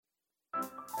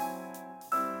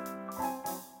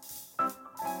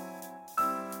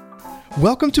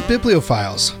Welcome to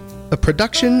Bibliophiles, a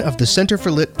production of the Center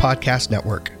for Lit Podcast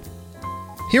Network.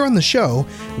 Here on the show,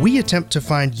 we attempt to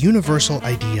find universal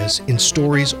ideas in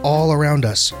stories all around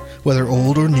us, whether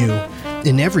old or new,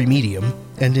 in every medium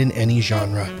and in any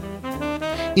genre.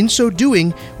 In so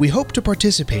doing, we hope to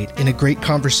participate in a great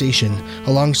conversation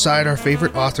alongside our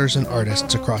favorite authors and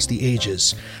artists across the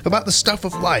ages about the stuff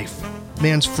of life,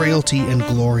 man's frailty and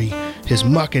glory, his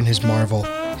muck and his marvel,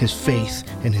 his faith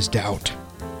and his doubt.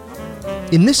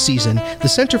 In this season, the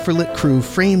Center for Lit crew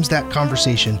frames that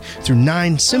conversation through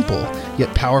 9 simple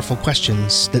yet powerful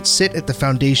questions that sit at the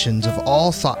foundations of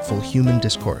all thoughtful human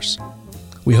discourse.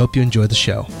 We hope you enjoy the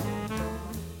show.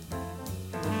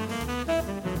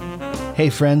 Hey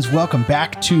friends, welcome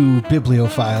back to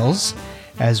Bibliophiles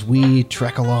as we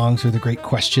trek along through the great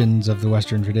questions of the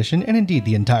Western tradition and indeed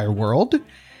the entire world.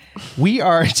 We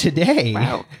are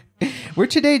today... We're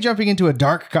today jumping into a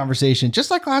dark conversation, just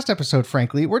like last episode,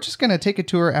 frankly. We're just going to take a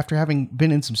tour after having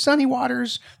been in some sunny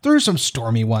waters, through some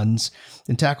stormy ones,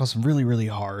 and tackle some really, really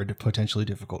hard, potentially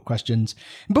difficult questions.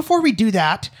 And before we do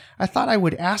that, I thought I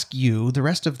would ask you, the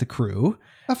rest of the crew,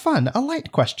 a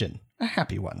light question, a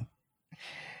happy one.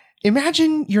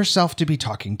 Imagine yourself to be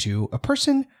talking to a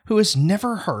person who has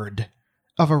never heard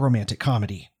of a romantic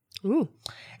comedy. Ooh.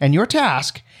 And your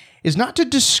task is not to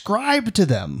describe to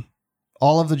them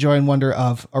all of the joy and wonder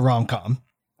of a rom-com.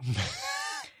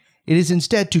 It is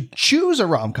instead to choose a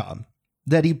rom-com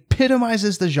that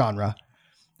epitomizes the genre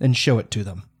and show it to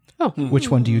them. Oh. Which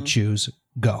one do you choose?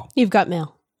 Go. You've got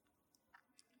mail.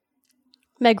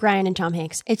 Meg Ryan and Tom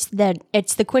Hanks. It's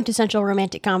the quintessential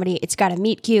romantic comedy. It's got a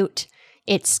meet cute.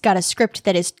 It's got a script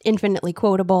that is infinitely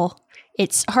quotable.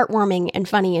 It's heartwarming and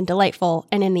funny and delightful.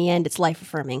 And in the end, it's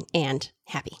life-affirming and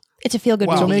happy. It's a feel-good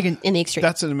movie. So Megan, in the extreme.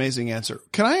 That's an amazing answer.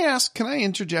 Can I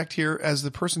interject here as the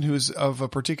person who is of a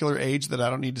particular age that I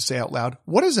don't need to say out loud?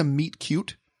 What is a meet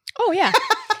cute? Oh, yeah.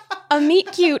 A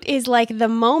meet cute is like the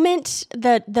moment,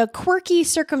 the quirky,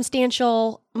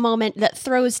 circumstantial moment that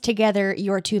throws together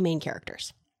your two main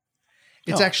characters.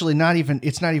 It's actually not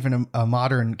even a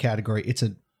modern category. It's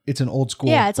an old school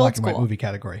black and and white movie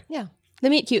category. Yeah. The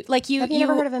meet cute. Like you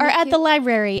never heard of a are meet at cute? the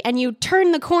library and you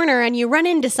turn the corner and you run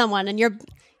into someone and you're,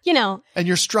 And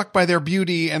you're struck by their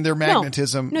beauty and their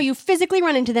magnetism. No, you physically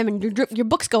run into them and your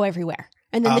books go everywhere.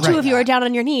 And then the two of you are down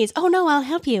on your knees. Oh, no, I'll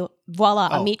help you. Voila,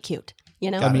 a meet cute.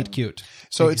 A meet cute.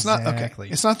 So Exactly. It's not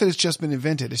okay. It's not that it's just been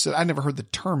invented. It's that I never heard the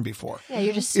term before. Yeah,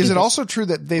 you're just Is it stupid. also true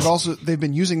that they've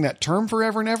been using that term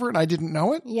forever and ever and I didn't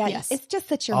know it? Yeah, Yes. it's just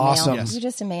that you're Awesome. male. Yes. You're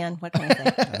just a man. What can I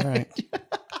say? All right.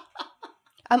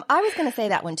 I was going to say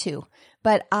that one too,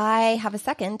 but I have a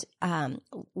second.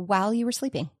 While you were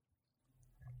sleeping.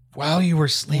 While you were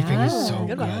sleeping is so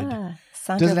Yeah, good. yeah.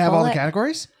 Sandra Does it have all the Bullock.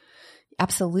 categories?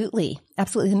 Absolutely.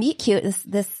 Absolutely. The meet cute is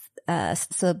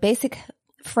so basic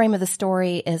frame of the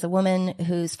story is a woman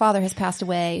whose father has passed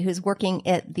away, who's working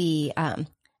at the,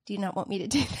 do you not want me to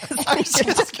do this? I'm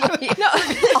just kidding. No,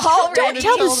 already Don't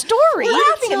tell the told. story. You're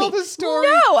laughing at Tell me. the story.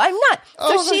 No, I'm not.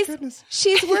 Oh, So my goodness.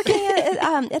 she's working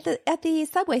at the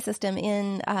subway system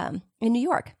in New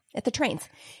York at the trains.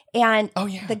 And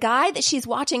the guy that she's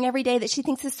watching every day that she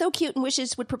thinks is so cute and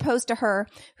wishes would propose to her,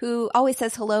 who always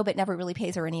says hello but never really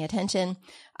pays her any attention,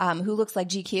 who looks like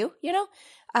GQ,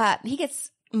 he gets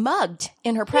mugged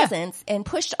in her presence and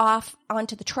pushed off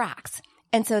onto the tracks.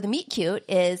 And so the meet cute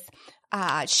is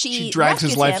she drags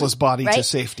his rescues lifeless him, body to right?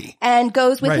 safety. And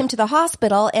goes with Right. him to the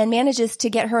hospital and manages to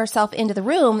get herself into the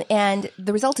room. And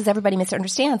the result is everybody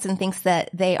misunderstands and thinks that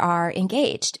they are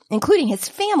engaged, including his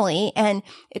family. And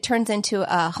it turns into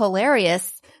a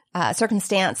hilarious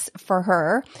circumstance for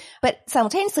her. But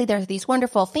simultaneously, there's these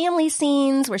wonderful family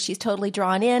scenes where she's totally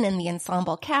drawn in and the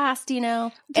ensemble cast,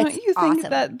 Don't It's you think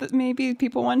awesome. that maybe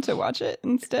people want to watch it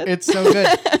instead? It's so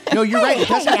good. No, you're right. It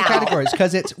does have the now. categories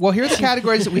because it's, well, here's the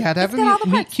categories that we had to have. got all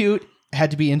the Meet parts. cute,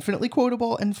 had to be infinitely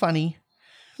quotable and funny,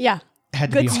 Yeah.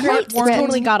 had to Good be script. heartwarming.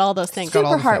 Totally got all those things. got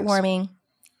all super the things. heartwarming.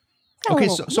 Got a Okay,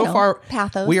 little, so far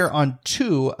pathos. we are on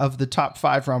 2 of the top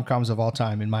 5 rom-coms of all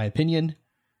time, in my opinion.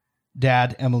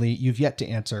 Dad, Emily, you've yet to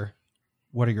answer.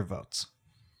 What are your votes?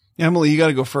 Emily, you got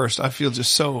to go first. I feel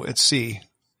just so at sea.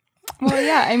 Well,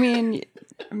 yeah. I mean,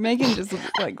 Megan just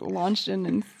launched in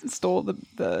and stole the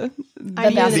I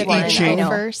knew best that one, I I know.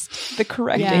 first. the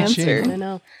correct Yeah. answer. I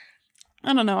know.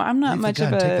 I don't know. I'm not Leave the much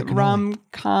gun, of take a the cannoli.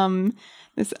 rom-com.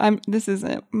 This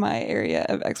isn't my area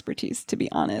of expertise, to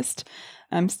be honest.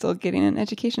 I'm still getting an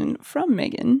education from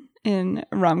Megan in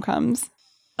rom-coms.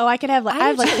 Oh, I could have I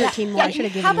have like would- 13 more. I should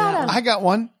have given How you about, that one. I got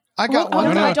one. I got Oh,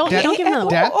 one. no, don't Dad- give him another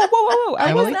one. Dad? Whoa. I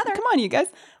Emily? wasn't. Come on, you guys.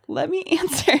 Let me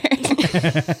answer.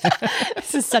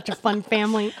 This is such a fun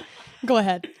family. Go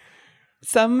ahead.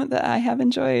 some that I have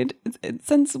enjoyed.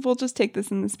 Since we'll just take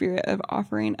this in the spirit of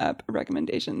offering up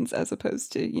recommendations as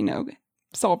opposed to,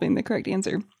 solving the correct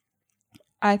answer.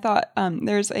 I thought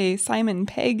there's a Simon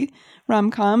Pegg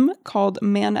rom-com called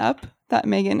Man Up that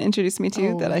Megan introduced me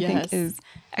to that I think is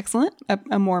excellent,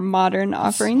 a more modern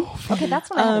offering. Okay, that's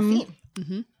what I haven't seen.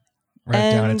 Mm-hmm. Write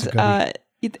it down. It's a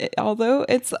goodie. Although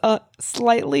it's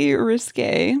slightly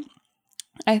risque,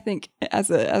 I think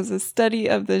as a study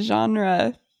of the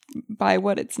genre by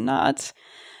what it's not,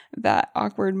 that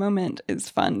awkward moment is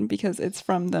fun because it's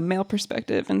from the male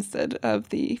perspective instead of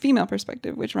the female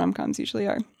perspective, which rom-coms usually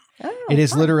are. Oh, It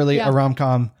is literally Yeah. a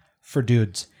rom-com for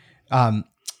dudes,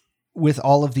 with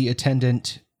all of the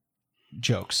attendant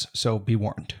jokes. So be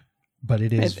warned. But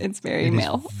It's very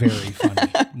male. Is very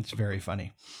funny. It's very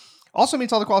funny. Also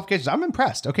meets all the qualifications. I'm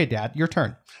impressed. Okay, Dad, your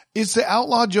turn. Is the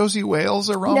Outlaw Josie Wales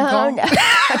a rom-com? No.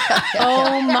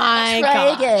 Oh my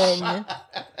god.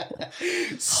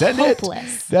 Reagan. Send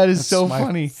Hopeless. it. That is so My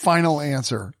funny. final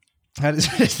answer. That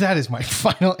is my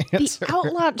final answer. The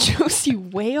outlaw Josie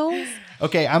Wales?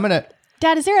 Okay, I'm gonna.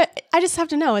 Dad, I just have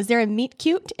to know, is there a meet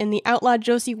cute in the outlaw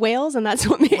Josie Wales? And that's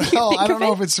what made you Well, think I don't of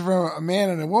know it? if it's from a man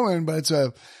and a woman, but it's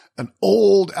an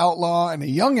old outlaw and a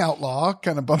young outlaw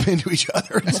kind of bump into each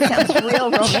other. Sounds real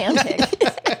romantic.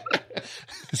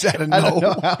 Is that a I don't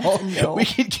know no? how we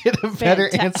could get a better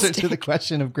answer to Fantastic. the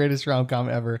question of greatest rom-com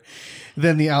ever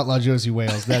than the outlaw Josie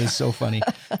Wales. That is so funny.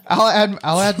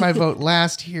 I'll add my vote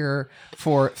last here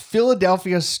for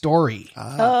Philadelphia Story,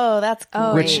 Oh, that's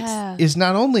great. which Yeah. is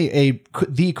not only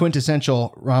the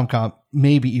quintessential rom-com,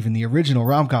 maybe even the original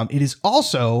rom-com. It is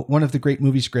also one of the great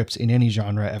movie scripts in any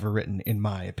genre ever written, in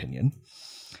my opinion.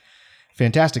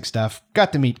 Fantastic stuff.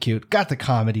 Got the meet cute, got the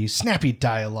comedy, snappy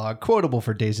dialogue, quotable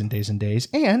for days and days and days,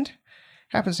 and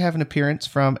happens to have an appearance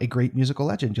from a great musical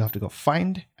legend. You'll have to go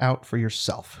find out for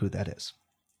yourself who that is.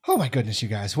 Oh my goodness, you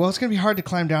guys. Well, it's going to be hard to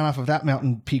climb down off of that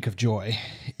mountain peak of joy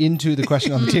into the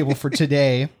question on the table for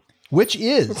today, which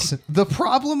is the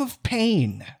problem of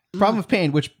pain. Problem of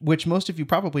pain, which most of you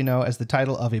probably know as the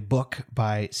title of a book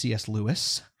by C.S.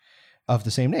 Lewis of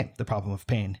the same name, The Problem of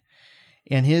Pain.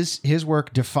 And his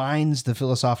work defines the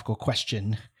philosophical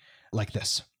question like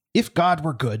this. If God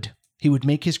were good, he would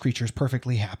make his creatures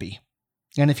perfectly happy.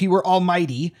 And if he were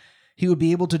almighty, he would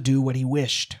be able to do what he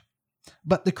wished.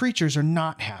 But the creatures are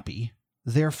not happy.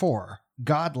 Therefore,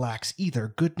 God lacks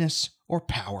either goodness or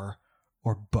power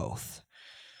or both.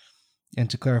 And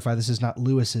to clarify, this is not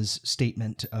Lewis's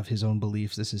statement of his own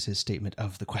beliefs. This is his statement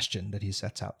of the question that he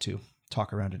sets out to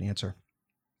talk around and answer.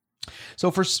 So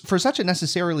for such a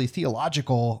necessarily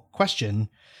theological question,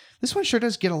 this one sure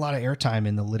does get a lot of airtime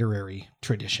in the literary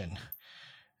tradition.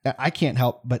 I can't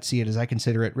help but see it as I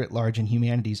consider it writ large in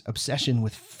humanity's obsession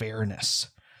with fairness.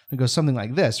 It goes something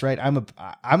like this, right?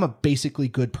 I'm a basically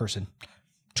good person,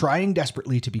 trying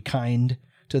desperately to be kind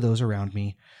to those around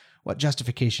me. What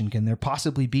justification can there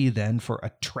possibly be then for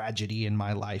a tragedy in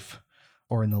my life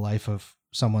or in the life of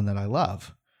someone that I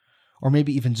love? Or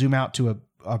maybe even zoom out to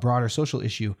a broader social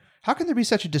issue. How can there be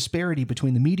such a disparity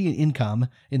between the median income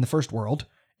in the first world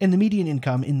and the median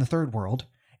income in the third world,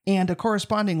 and a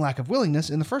corresponding lack of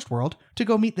willingness in the first world to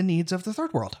go meet the needs of the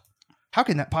third world? How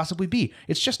can that possibly be?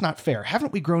 It's just not fair.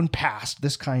 Haven't we grown past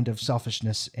this kind of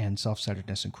selfishness and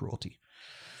self-centeredness and cruelty?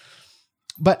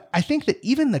 But I think that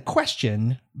even the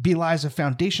question belies a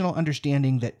foundational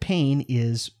understanding that pain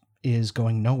is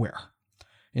going nowhere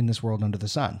in this world under the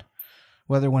sun.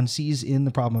 Whether one sees in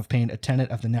the problem of pain a tenet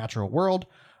of the natural world,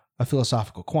 a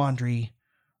philosophical quandary,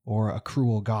 or a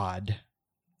cruel God,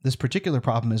 this particular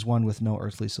problem is one with no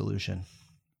earthly solution.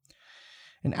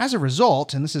 And as a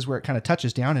result, and this is where it kind of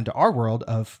touches down into our world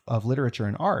of literature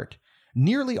and art,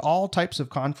 nearly all types of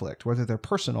conflict, whether they're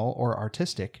personal or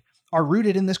artistic, are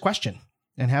rooted in this question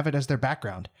and have it as their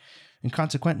background. And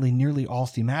consequently, nearly all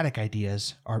thematic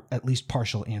ideas are at least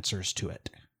partial answers to it.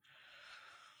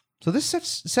 So this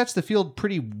sets the field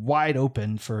pretty wide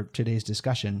open for today's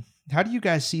discussion. How do you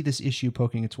guys see this issue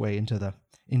poking its way into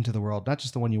the world? Not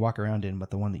just the one you walk around in, but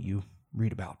the one that you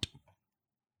read about.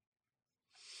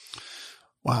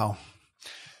 Wow.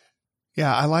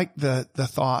 Yeah, I like the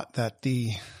thought that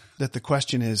the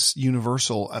question is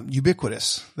universal,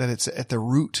 ubiquitous, that it's at the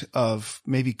root of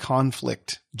maybe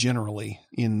conflict generally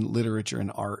in literature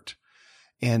and art.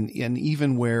 And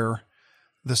even where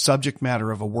the subject matter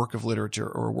of a work of literature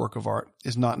or a work of art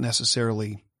is doesn't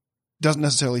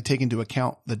necessarily take into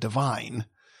account the divine,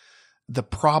 the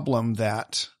problem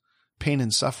that pain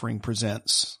and suffering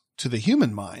presents to the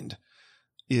human mind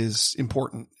is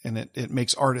important. And it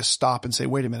makes artists stop and say,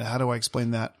 wait a minute, how do I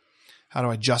explain that? How do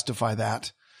I justify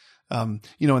that? In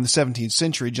the 17th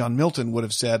century, John Milton would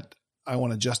have said, I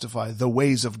want to justify the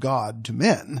ways of God to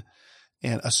men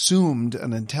and assumed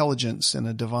an intelligence and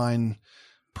a divine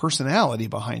personality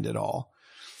behind it all.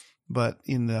 But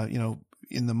in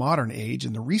the modern age,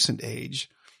 in the recent age,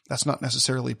 that's not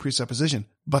necessarily a presupposition,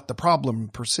 but the problem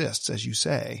persists, as you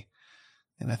say.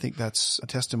 And I think that's a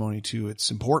testimony to its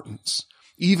importance.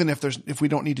 Even if we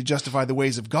don't need to justify the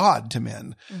ways of God to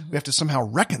men, we have to somehow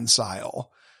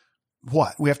reconcile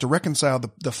what? We have to reconcile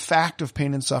the fact of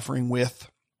pain and suffering with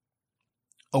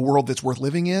a world that's worth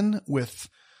living in, with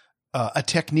a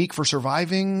technique for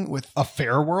surviving, with a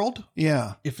fair world.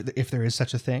 Yeah. If there is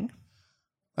such a thing.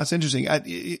 That's interesting.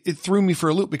 It threw me for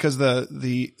a loop because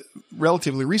the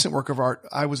relatively recent work of art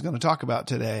I was going to talk about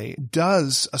today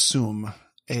does assume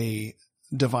a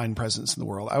divine presence in the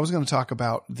world. I was going to talk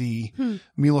about the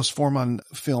Milos Forman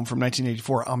film from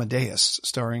 1984, Amadeus,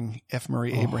 starring F.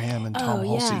 Murray Abraham and Tom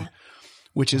Hulsey,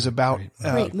 which is about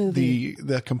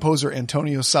the composer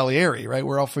Antonio Salieri. Right,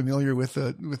 we're all familiar with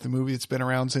the movie. It's been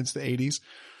around since the 80s.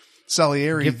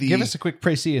 Salieri, give us a quick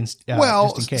précis,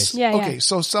 just in case. Okay,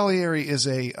 so Salieri is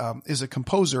a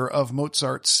composer of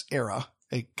Mozart's era,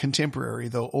 a contemporary,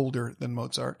 though older than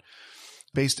Mozart,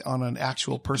 based on an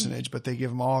actual personage, but they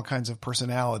give him all kinds of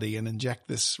personality and inject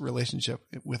this relationship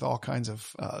with all kinds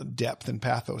of depth and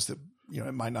pathos that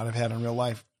it might not have had in real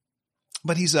life.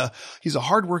 But he's a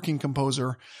hardworking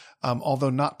composer, although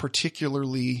not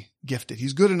particularly gifted.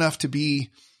 He's good enough to be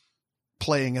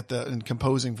playing and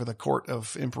composing for the court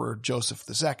of Emperor Joseph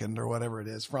II or whatever it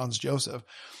is, Franz Joseph,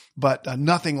 but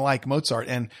nothing like Mozart.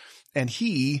 And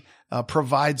he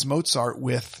provides Mozart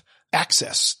with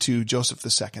access to Joseph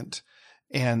II.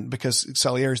 And because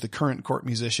Salieri is the current court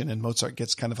musician and Mozart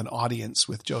gets kind of an audience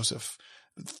with Joseph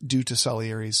due to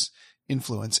Salieri's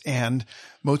influence. And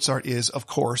Mozart is, of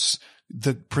course,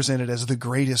 presented as the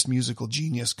greatest musical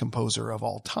genius composer of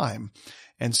all time.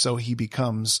 And so he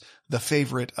becomes the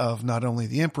favorite of not only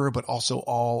the emperor, but also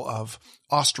all of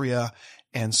Austria.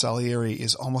 And Salieri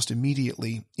is almost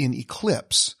immediately in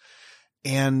eclipse.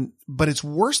 But it's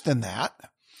worse than that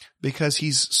because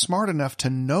he's smart enough to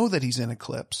know that he's in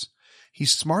eclipse.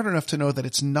 He's smart enough to know that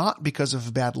it's not because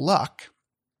of bad luck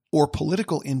or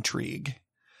political intrigue.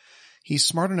 He's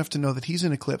smart enough to know that he's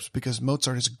in eclipse because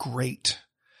Mozart is great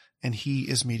and he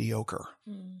is mediocre.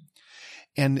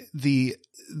 And the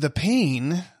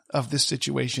pain of this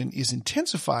situation is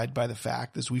intensified by the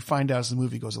fact, as we find out as the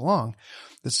movie goes along,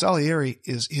 that Salieri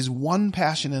his one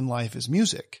passion in life is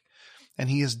music. And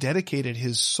he has dedicated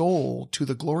his soul to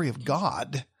the glory of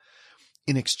God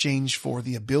in exchange for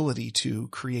the ability to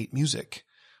create music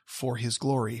for his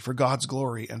glory, for God's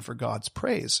glory and for God's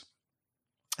praise.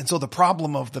 And so the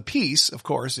problem of the piece, of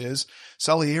course, is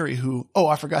Salieri who,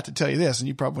 I forgot to tell you this, and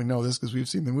you probably know this because we've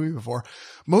seen the movie before.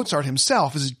 Mozart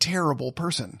himself is a terrible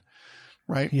person,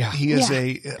 right? Yeah. He's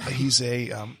a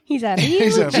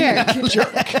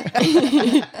jerk.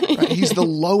 Right? He's the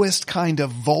lowest kind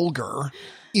of vulgar,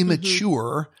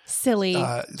 immature, silly,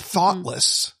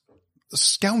 thoughtless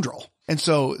scoundrel. And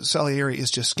so Salieri is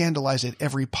just scandalized at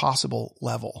every possible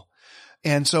level.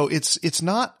 And so it's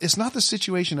not the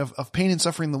situation of pain and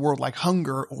suffering in the world like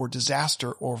hunger or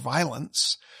disaster or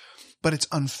violence, but it's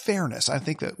unfairness. I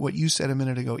think that what you said a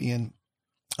minute ago, Ian,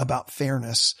 about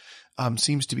fairness,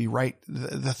 seems to be right.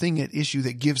 The thing at issue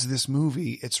that gives this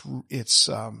movie its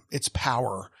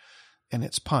power and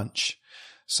its punch.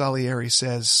 Salieri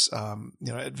says,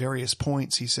 at various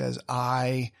points, he says,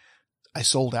 I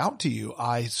sold out to you.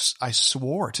 I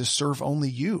swore to serve only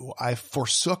you. I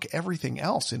forsook everything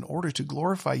else in order to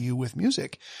glorify you with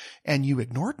music, and you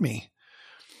ignored me.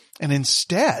 And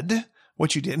instead,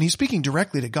 what you did, and he's speaking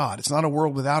directly to God. It's not a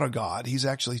world without a God. He's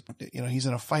actually, he's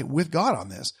in a fight with God on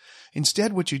this.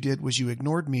 Instead, what you did was you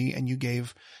ignored me and you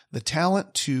gave the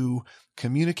talent to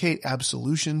communicate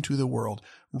absolution to the world,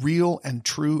 real and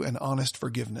true and honest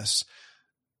forgiveness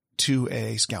to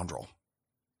a scoundrel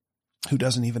who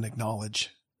doesn't even acknowledge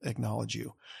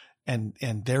you. And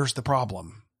there's the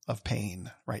problem of pain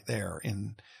right there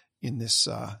in this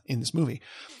movie.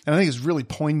 And I think it's really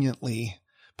poignantly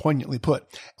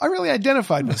put. I really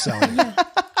identified with Sally.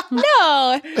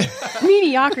 No,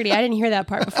 mediocrity. I didn't hear that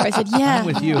part before. I said, yeah. I'm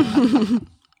with you.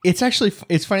 It's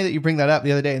funny that you bring that up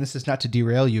the other day, and this is not to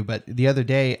derail you, but the other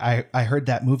day I heard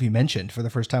that movie mentioned for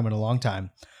the first time in a long time.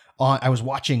 I was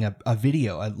watching a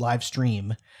video, a live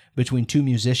stream between two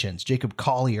musicians, Jacob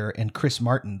Collier and Chris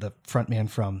Martin, the frontman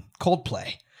from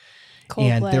Coldplay.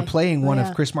 And they're playing one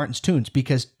of Chris Martin's tunes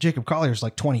because Jacob Collier is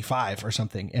like 25 or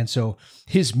something. And so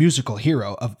his musical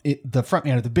hero the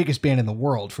frontman of the biggest band in the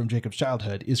world from Jacob's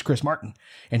childhood is Chris Martin.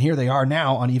 And here they are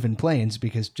now on even planes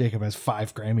because Jacob has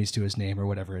 5 Grammys to his name or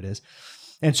whatever it is.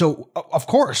 And so, of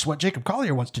course, what Jacob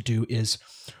Collier wants to do is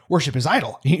worship his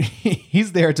idol.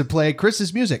 He's there to play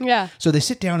Chris's music. Yeah. So they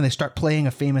sit down and they start playing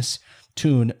a famous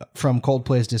tune from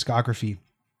Coldplay's discography.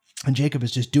 And Jacob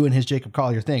is just doing his Jacob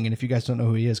Collier thing. And if you guys don't know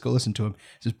who he is, go listen to him.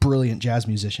 He's a brilliant jazz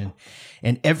musician.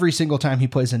 And every single time he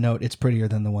plays a note, it's prettier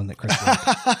than the one that Chris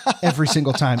played. Every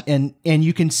single time. And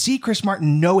you can see Chris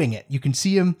Martin knowing it. You can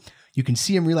see him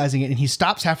realizing it. And he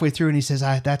stops halfway through and he says,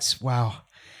 that's wow.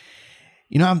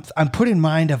 You know, I'm put in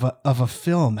mind of a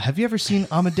film. Have you ever seen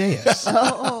Amadeus?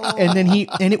 Oh.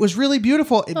 And it was really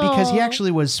beautiful because he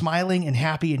actually was smiling and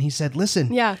happy. And he said,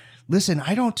 listen,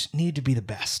 I don't need to be the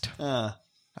best.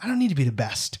 I don't need to be the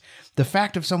best. The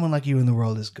fact of someone like you in the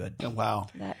world is good. Oh, wow.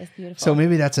 That is beautiful. So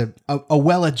maybe that's a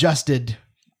well-adjusted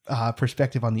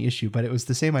perspective on the issue, but it was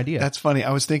the same idea. That's funny.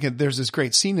 I was thinking there's this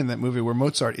great scene in that movie where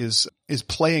Mozart is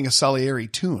playing a Salieri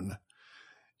tune,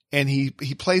 and he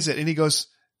plays it and he goes,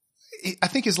 I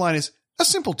think his line is a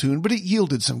simple tune, but it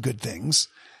yielded some good things.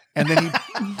 And then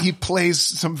he plays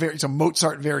some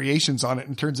Mozart variations on it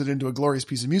and turns it into a glorious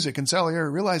piece of music. And Salieri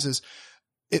realizes,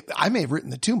 I may have written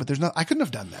the tune, but I couldn't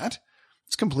have done that.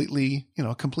 It's completely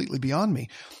beyond me.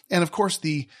 And of course,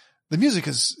 the music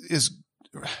is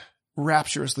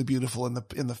rapturously beautiful, and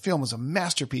the film is a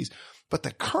masterpiece. But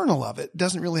the kernel of it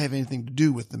doesn't really have anything to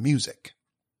do with the music.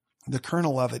 The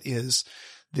kernel of it is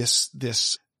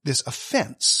this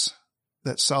offense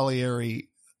that Salieri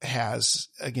has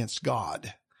against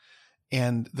God,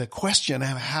 and the question of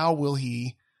how will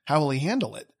he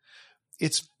handle it?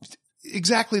 It's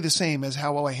exactly the same as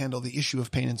how will I handle the issue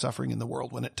of pain and suffering in the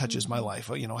world when it touches my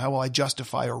life? You know, how will I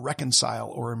justify or reconcile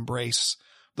or embrace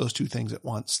those two things at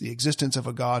once? The existence of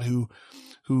a God who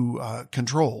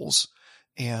controls,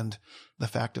 and the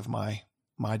fact of my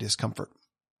discomfort.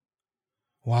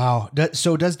 Wow.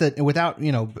 So does that, without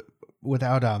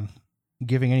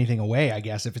giving anything away, I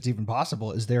guess, if it's even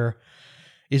possible, is there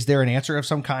an answer of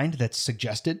some kind that's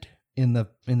suggested in the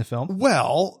film?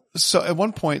 Well, so at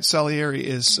one point Salieri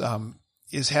is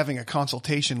having a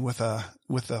consultation with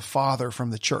a father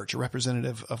from the church, a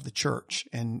representative of the church,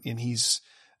 and he's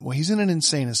in an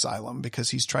insane asylum because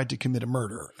he's tried to commit a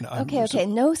murder. Okay.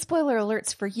 No spoiler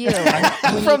alerts for you.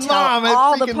 From Mom,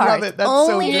 I freaking love it. That's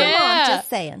only so good. For Mom, just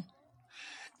saying.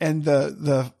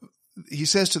 And he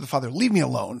says to the father, "Leave me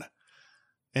alone."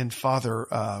 And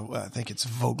Father, I think it's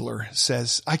Vogler,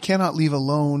 says, "I cannot leave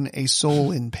alone a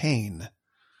soul in pain."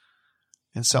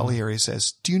 And Salieri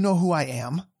says, "Do you know who I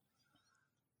am?"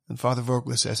 And Father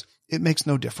Vogler says, "It makes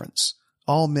no difference.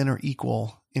 All men are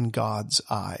equal in God's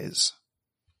eyes."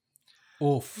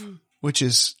 Oof. Which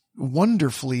is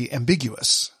wonderfully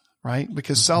ambiguous, right?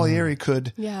 Because Salieri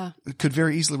could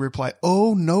very easily reply,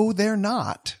 "Oh, no, they're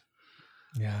not."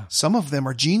 Yeah. Some of them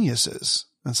are geniuses.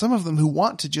 And some of them who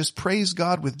want to just praise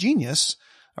God with genius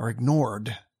are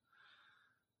ignored.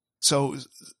 So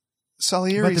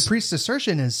Salieri's... But the priest's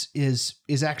assertion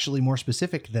is actually more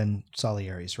specific than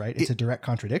Salieri's, right? It's a direct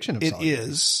contradiction of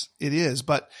Salieri's. It is.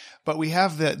 But we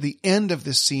have the end of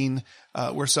this scene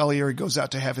where Salieri goes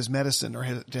out to have his medicine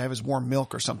or to have his warm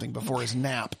milk or something before his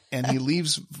nap. And he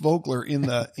leaves Vogler in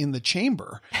the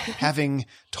chamber, having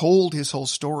told his whole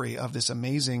story of this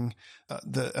amazing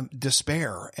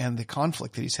despair and the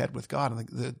conflict that he's had with God.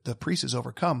 And the priest is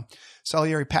overcome.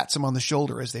 Salieri pats him on the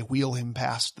shoulder as they wheel him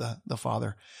past the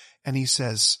father. And he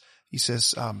says,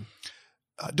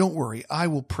 "Don't worry. I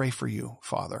will pray for you,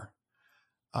 Father.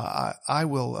 I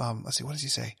will, let's see, what does he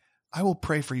say? I will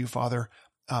pray for you, Father.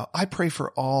 I pray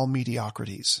for all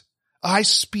mediocrities. I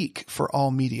speak for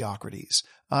all mediocrities.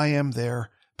 I am their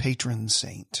patron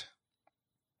saint."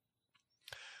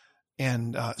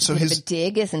 And, so it's a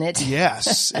dig, isn't it?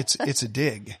 Yes, it's a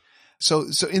dig. So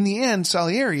in the end,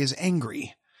 Salieri is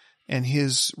angry, and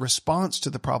his response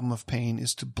to the problem of pain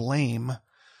is to blame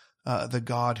the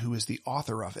God who is the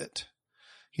author of it.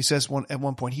 He says at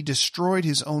one point, he destroyed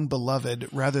his own beloved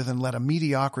rather than let a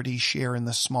mediocrity share in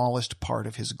the smallest part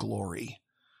of his glory.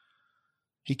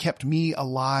 He kept me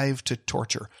alive to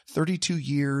torture. 32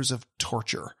 years of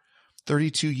torture.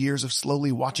 32 years of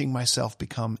slowly watching myself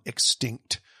become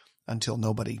extinct until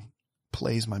nobody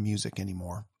plays my music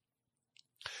anymore.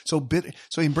 So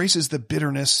he embraces the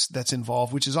bitterness that's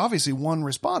involved, which is obviously one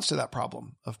response to that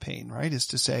problem of pain, right? Is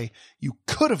to say, you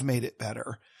could have made it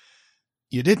better.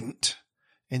 You didn't.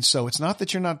 And so it's not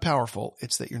that you're not powerful,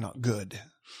 it's that you're not good.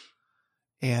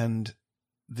 And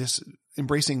this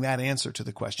embracing that answer to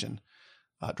the question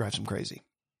drives him crazy.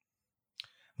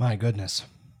 My goodness.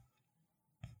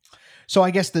 So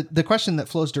I guess the question that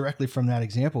flows directly from that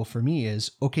example for me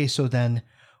is, okay, so then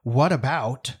what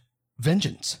about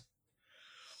vengeance?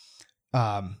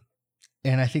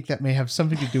 And I think that may have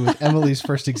something to do with Emily's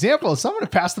first example. So I'm going to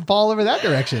pass the ball over that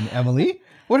direction. Emily,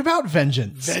 what about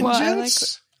vengeance?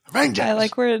 Vengeance? Vengeance. I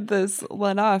like where this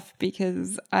led off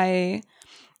because I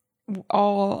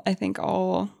think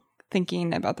all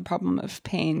thinking about the problem of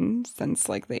pain since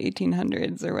like the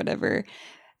 1800s or whatever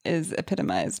is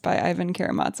epitomized by Ivan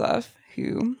Karamazov,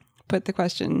 who put the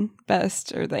question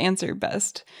best, or the answer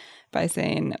best, by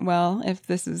saying, well, if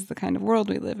this is the kind of world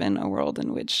we live in, a world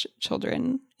in which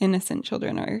children, innocent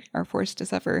children, are forced to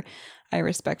suffer, I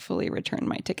respectfully return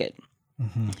my ticket.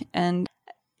 Mm-hmm. And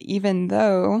even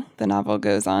though the novel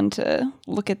goes on to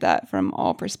look at that from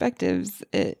all perspectives,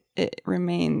 it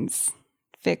remains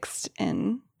fixed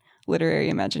in literary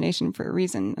imagination for a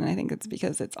reason. And I think it's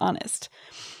because it's honest.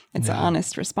 It's an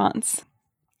honest response.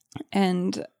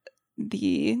 And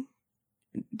the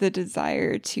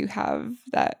desire to have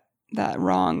that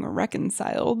wrong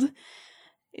reconciled,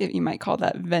 if you might call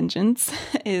that vengeance,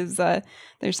 is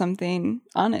there's something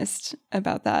honest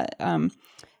about that.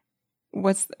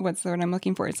 What's the word I'm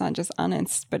looking for? It's not just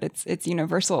honest, but it's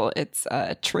universal. It's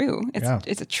true.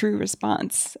 It's a true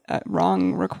response.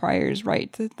 Wrong requires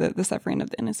right. The suffering of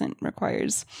the innocent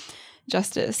requires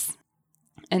justice.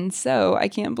 And so I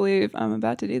can't believe I'm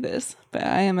about to do this, but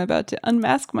I am about to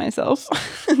unmask myself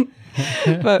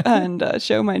and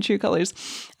show my true colors.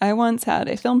 I once had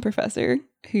a film professor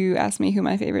who asked me who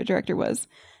my favorite director was.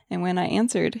 And when I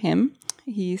answered him,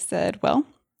 he said, well,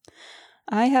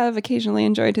 I have occasionally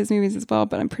enjoyed his movies as well,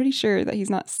 but I'm pretty sure that he's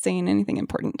not saying anything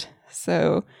important.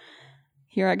 So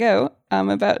here I go. I'm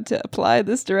about to apply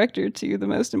this director to the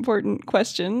most important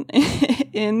question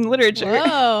in literature.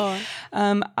 Whoa.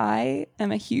 I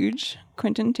am a huge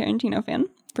Quentin Tarantino fan,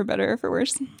 for better or for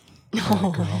worse.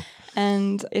 Oh.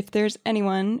 And if there's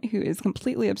anyone who is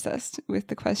completely obsessed with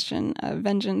the question of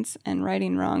vengeance and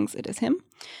righting wrongs, it is him.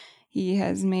 He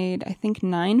has made, I think,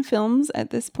 9 films at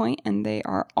this point, and they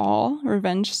are all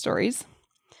revenge stories.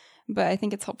 But I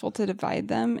think it's helpful to divide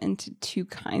them into 2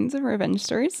 kinds of revenge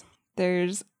stories.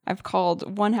 I've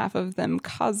called one half of them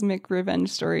cosmic revenge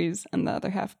stories and the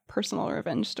other half personal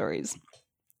revenge stories.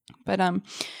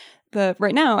 But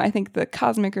right now, I think the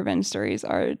cosmic revenge stories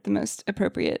are the most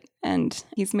appropriate. And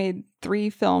he's made 3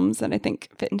 films that I think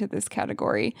fit into this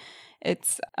category.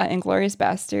 It's Inglourious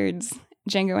Basterds,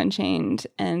 Django Unchained,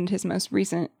 and his most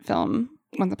recent film,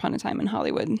 Once Upon a Time in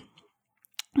Hollywood.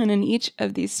 And in each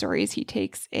of these stories, he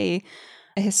takes a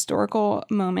historical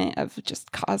moment of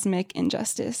just cosmic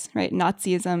injustice, right?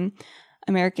 Nazism,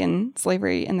 American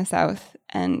slavery in the South,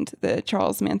 and the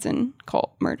Charles Manson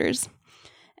cult murders.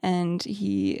 And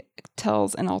he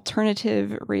tells an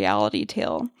alternative reality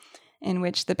tale in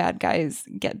which the bad guys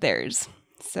get theirs.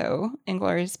 So,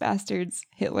 Inglourious Basterds,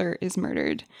 Hitler is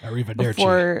murdered.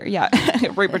 Arrivederci.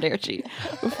 Arrivederci.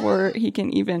 Before he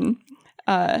can even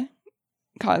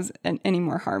cause any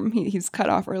more harm. He's cut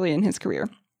off early in his career.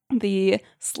 The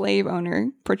slave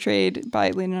owner, portrayed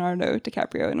by Leonardo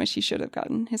DiCaprio, in which he should have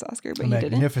gotten his Oscar, but he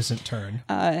didn't. Magnificent turn.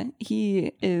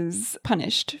 He is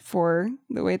punished for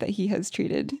the way that he has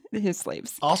treated his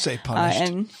slaves. I'll say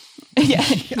punished.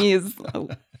 He is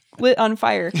lit on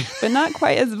fire, but not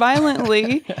quite as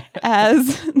violently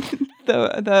as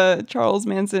the Charles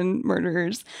Manson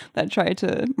murderers that try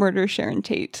to murder Sharon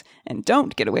Tate and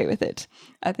don't get away with it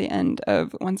at the end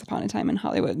of Once Upon a Time in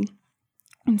Hollywood.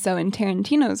 And so in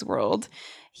Tarantino's world,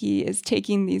 he is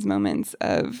taking these moments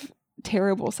of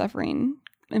terrible suffering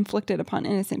inflicted upon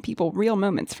innocent people, real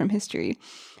moments from history,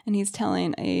 and he's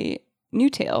telling a new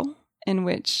tale in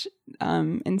which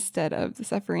instead of the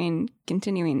suffering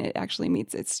continuing, it actually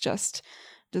meets its just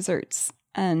desserts.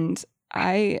 And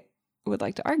I would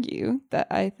like to argue that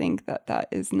I think that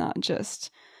is not just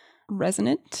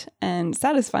resonant and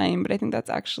satisfying, but I think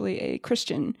that's actually a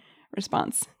Christian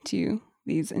response to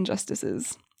these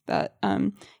injustices, that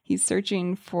he's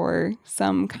searching for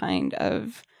some kind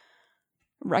of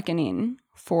reckoning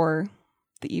for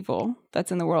the evil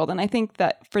that's in the world. And I think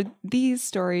that for these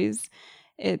stories,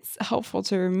 it's helpful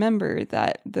to remember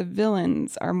that the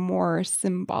villains are more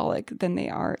symbolic than they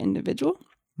are individual.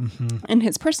 Mm-hmm. And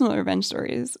his personal revenge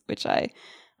stories, which I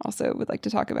also would like to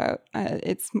talk about,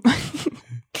 it's...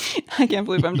 I can't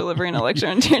believe I'm delivering a lecture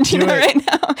on Tarantino right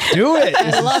now. Do it.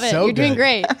 I love it. So You're doing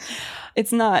great.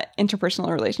 It's not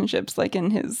interpersonal relationships like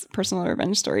in his personal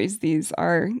revenge stories.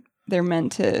 They're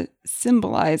meant to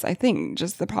symbolize, I think,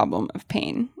 just the problem of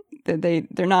pain. That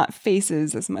they're not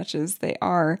faces as much as they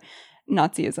are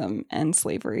Nazism and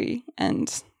slavery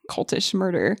and cultish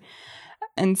murder.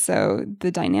 And so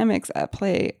the dynamics at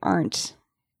play aren't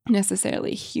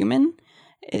necessarily human.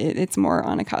 It's more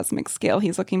on a cosmic scale.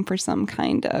 He's looking for some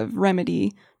kind of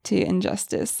remedy to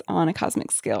injustice on a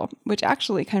cosmic scale, which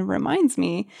actually kind of reminds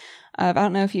me of, I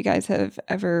don't know if you guys have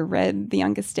ever read The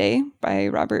Youngest Day by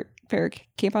Robert Farrar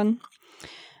Capon.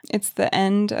 It's the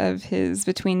end of his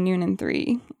Between Noon and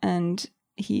 3, and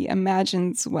he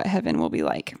imagines what heaven will be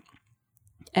like.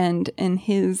 And in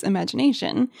his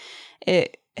imagination,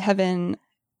 heaven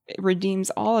redeems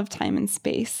all of time and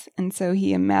space. And so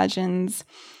he imagines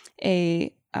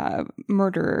a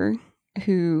murderer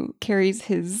who carries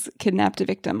his kidnapped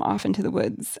victim off into the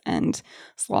woods and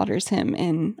slaughters him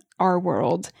in our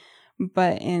world.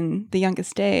 But in The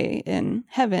Youngest Day, in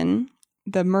heaven,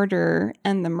 the murderer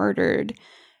and the murdered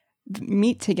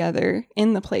meet together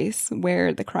in the place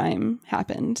where the crime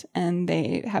happened, and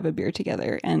they have a beer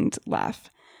together and laugh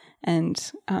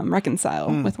and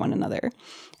reconcile with one another.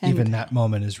 And even that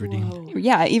moment is redeemed. Whoa.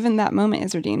 yeah, even that moment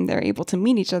is redeemed. They're able to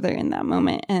meet each other in that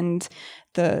moment. And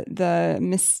the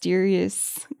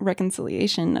mysterious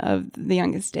reconciliation of The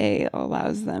Youngest Day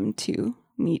allows them to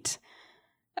meet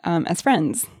as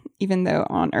friends, even though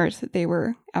on Earth they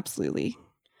were absolutely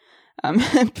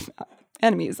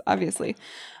enemies, obviously.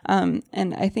 And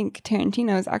I think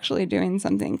Tarantino is actually doing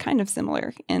something kind of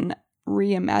similar in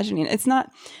reimagining. It's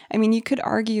not, I mean, you could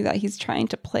argue that he's trying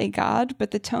to play God,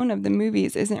 but the tone of the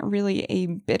movies isn't really a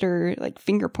bitter, like,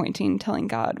 finger pointing, telling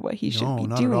God what he should be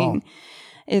doing.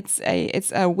 It's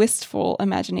a wistful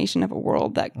imagination of a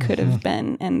world that could have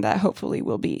been, and that hopefully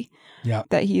will be. Yeah.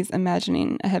 That he's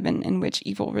imagining a heaven in which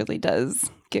evil really does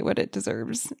get what it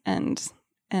deserves, and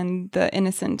the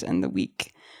innocent and the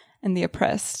weak and the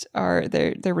oppressed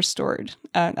they're restored.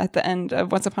 At the end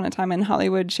of Once Upon a Time in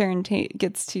Hollywood, Sharon Tate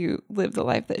gets to live the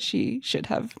life that she should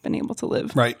have been able to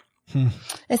live. Right.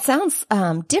 It sounds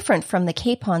different from the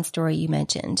Capon story you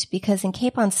mentioned, because in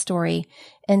Capon's story,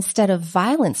 instead of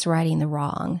violence righting the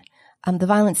wrong, the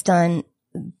violence done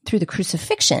through the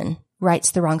crucifixion rights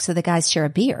the wrong, so the guys share a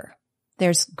beer.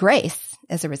 There's grace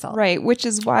as a result. Right, which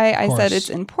is why I said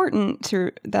it's important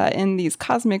that in these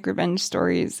cosmic revenge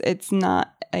stories, it's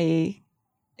not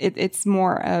it's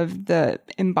more of the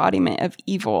embodiment of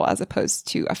evil as opposed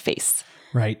to a face.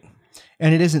 Right.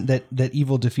 And it isn't that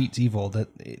evil defeats evil. That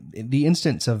the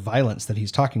instance of violence that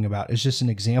he's talking about is just an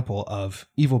example of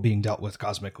evil being dealt with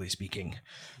cosmically speaking,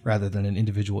 rather than an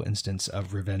individual instance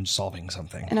of revenge solving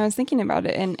something. And I was thinking about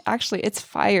it, and actually it's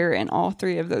fire in all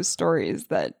three of those stories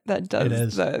that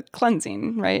does the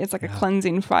cleansing, right? It's like a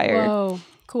cleansing fire. Whoa,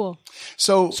 cool.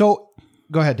 So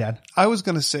go ahead, Dad. I was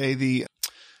going to say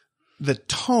the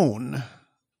tone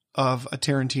of a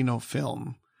Tarantino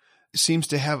film seems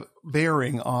to have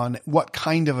bearing on what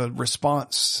kind of a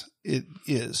response it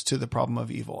is to the problem of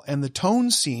evil. And the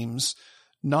tone seems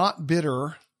not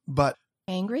bitter, but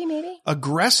angry, maybe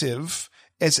aggressive,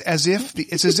 as if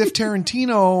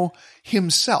Tarantino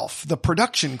himself, the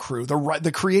production crew,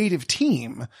 the creative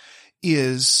team,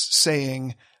 is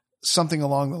saying something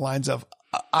along the lines of,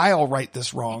 I'll right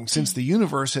this wrong. Since the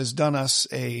universe has done us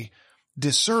a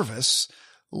disservice,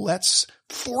 let's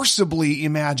forcibly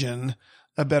imagine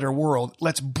a better world.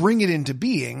 Let's bring it into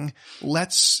being.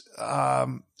 Let's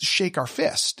shake our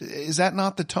fist. Is that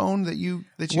not the tone that you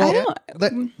get?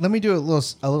 Let me do a little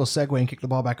segue and kick the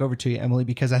ball back over to you, Emily,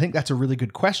 because I think that's a really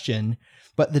good question.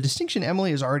 But the distinction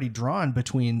Emily has already drawn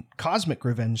between cosmic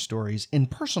revenge stories and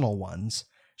personal ones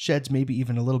sheds maybe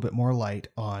even a little bit more light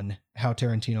on how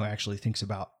Tarantino actually thinks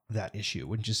about that issue.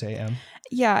 Wouldn't you say, Em?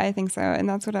 Yeah, I think so. And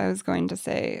that's what I was going to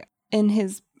say.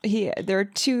 There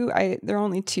are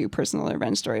only two personal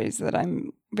revenge stories that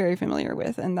I'm very familiar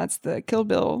with, and that's the Kill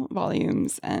Bill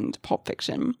volumes and Pulp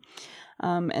Fiction.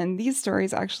 And these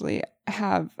stories actually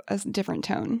have a different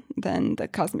tone than the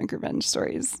cosmic revenge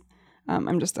stories.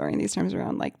 I'm just throwing these terms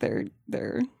around like they're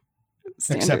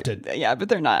standard. Accepted. Yeah, but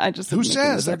they're not. I just who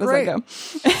says they're great?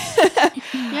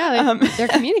 Yeah, they're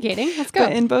communicating. Let's go.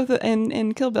 But in both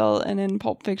in Kill Bill and in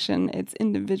Pulp Fiction, it's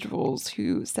individuals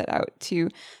who set out to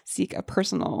seek a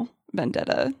personal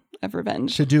vendetta of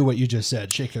revenge. To do what you just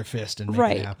said, shake their fist and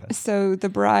make it happen. So the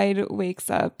bride wakes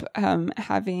up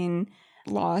having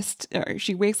lost, or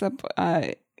she wakes up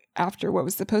after what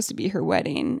was supposed to be her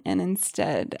wedding, and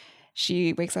instead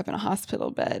she wakes up in a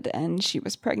hospital bed, and she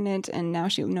was pregnant, and now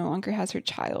she no longer has her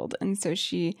child. And so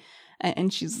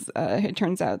it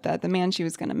turns out that the man she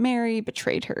was going to marry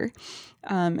betrayed her.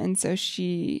 And so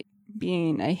she,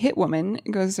 being a hit woman,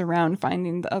 goes around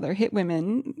finding the other hit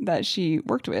women that she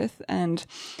worked with and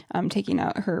taking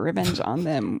out her revenge on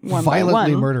them one by one.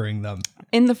 Violently murdering them.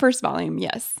 In the first volume,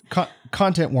 yes.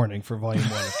 Content warning for volume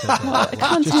 1 of Tarantino.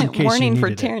 Content warning for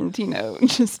Tarantino,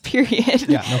 just period.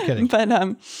 Yeah, no kidding.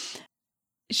 But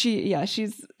she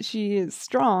is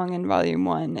strong in volume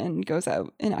 1 and goes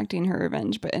out enacting her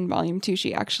revenge, but in volume 2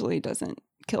 she actually doesn't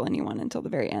kill anyone until the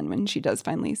very end when she does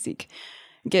finally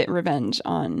get revenge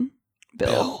on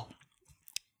Bill.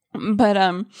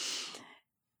 But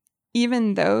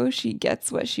even though she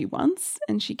gets what she wants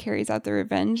and she carries out the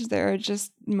revenge, there are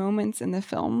just moments in the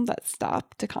film that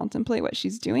stop to contemplate what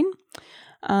she's doing.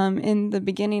 In the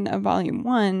beginning of Volume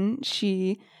 1,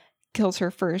 she kills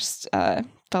her first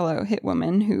fellow hit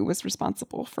woman who was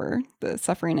responsible for the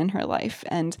suffering in her life.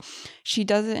 And she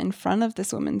does it in front of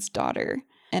this woman's daughter.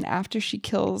 And after she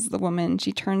kills the woman,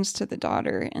 she turns to the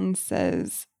daughter and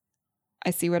says,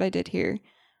 I see what I did here.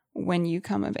 When you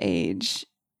come of age,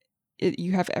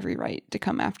 you have every right to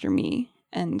come after me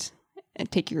and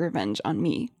take your revenge on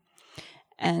me.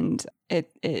 And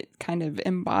it kind of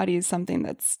embodies something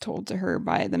that's told to her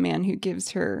by the man who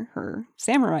gives her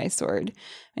samurai sword.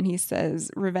 And he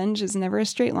says, revenge is never a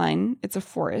straight line. It's a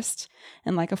forest.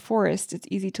 And like a forest, it's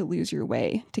easy to lose your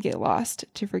way, to get lost,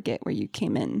 to forget where you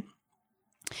came in.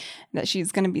 That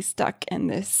she's going to be stuck in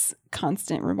this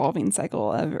constant revolving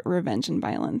cycle of revenge and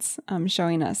violence,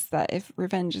 showing us that if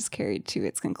revenge is carried to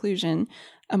its conclusion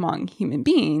among human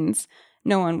beings,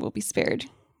 no one will be spared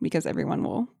because everyone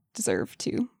will deserve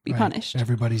to be punished.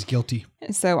 Everybody's guilty.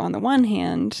 So on the one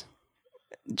hand,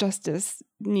 justice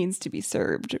needs to be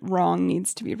served, wrong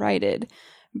needs to be righted.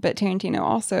 But Tarantino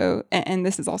also, and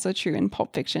this is also true in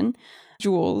Pulp Fiction,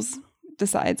 Jules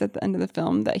decides at the end of the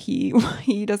film that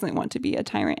he doesn't want to be a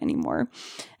tyrant anymore,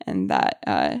 and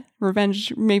that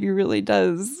revenge maybe really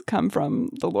does come from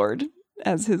the Lord,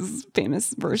 as his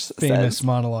famous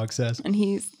monologue says. And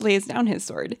he lays down his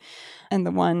sword, and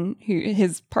the one who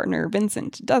his partner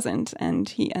Vincent doesn't, and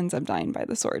he ends up dying by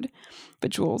the sword.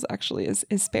 But Jules actually is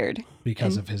spared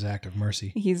because of his act of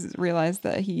mercy. He's realized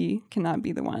that he cannot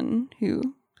be the one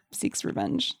who seeks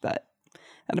revenge, that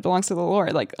it belongs to the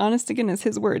Lord. Like, honest to goodness,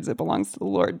 his words, it belongs to the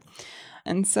Lord.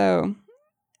 And so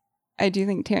I do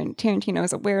think Tarantino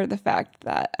is aware of the fact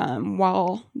that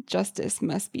while justice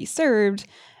must be served,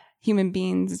 human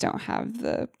beings don't have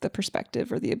the perspective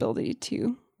or the ability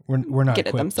to we're not get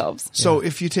equipped. it themselves. So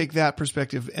if you take that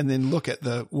perspective and then look at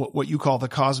what you call the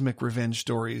cosmic revenge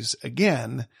stories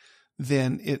again,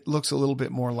 then it looks a little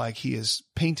bit more like he is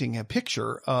painting a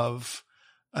picture of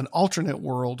an alternate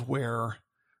world where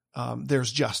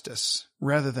there's justice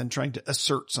rather than trying to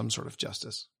assert some sort of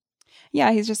justice.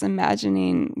 Yeah, he's just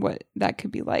imagining what that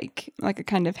could be like a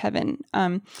kind of heaven.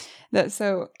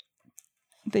 So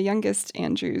the youngest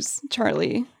Andrews,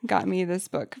 Charlie, got me this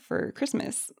book for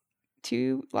Christmas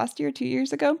 2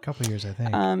 years ago. A couple years, I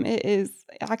think. It is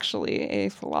actually a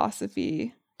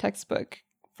philosophy textbook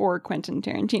for Quentin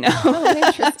Tarantino. Oh,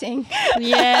 interesting.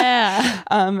 Yeah.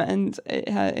 And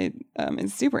it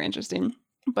is super interesting.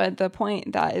 But the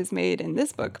point that is made in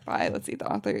this book by,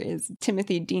 the author is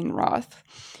Timothy Dean Roth.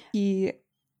 He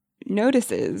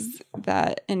notices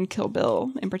that in Kill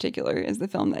Bill, in particular, is the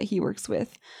film that he works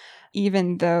with,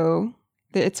 even though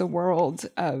it's a world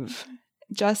of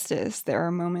justice, there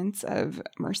are moments of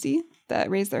mercy that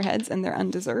raise their heads and they're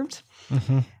undeserved.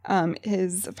 Mm-hmm.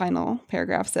 His final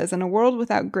paragraph says, in a world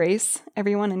without grace,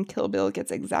 everyone in Kill Bill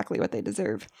gets exactly what they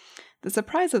deserve. The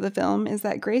surprise of the film is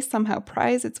that grace somehow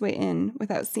pries its way in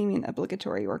without seeming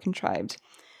obligatory or contrived.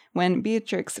 When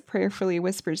Beatrix prayerfully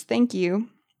whispers thank you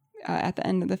at the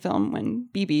end of the film, when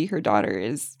Bibi, her daughter,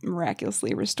 is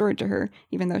miraculously restored to her,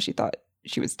 even though she thought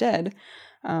she was dead,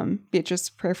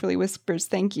 Beatrice prayerfully whispers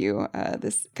thank you.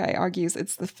 This guy argues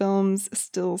it's the film's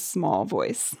still small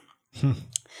voice.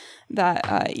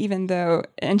 That even though,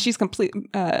 and she's complete,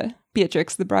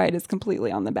 Beatrix, the bride, is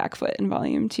completely on the back foot in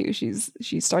Volume 2.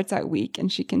 She starts out weak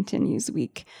and she continues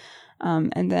weak.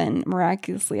 And then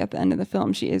miraculously at the end of the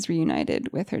film, she is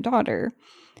reunited with her daughter.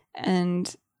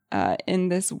 And in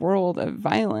this world of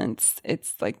violence,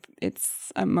 it's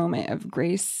a moment of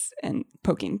grace and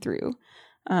poking through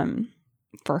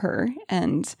for her.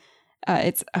 And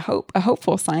it's a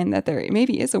hopeful sign that there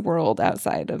maybe is a world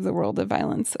outside of the world of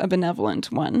violence, a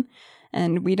benevolent one.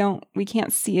 And we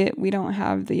can't see it. We don't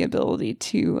have the ability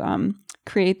to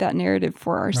create that narrative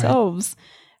for ourselves,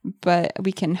 right. But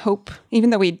we can hope, even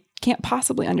though we can't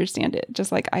possibly understand it,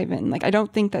 just like Ivan. I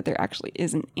don't think that there actually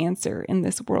is an answer in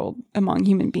this world among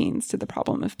human beings to the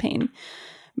problem of pain.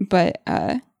 But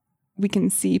we can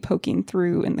see poking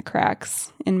through in the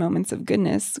cracks in moments of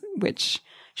goodness, which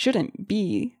shouldn't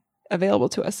be available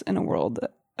to us in a world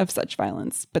of such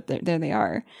violence, but there they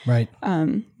are. Right.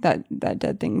 That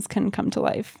dead things can come to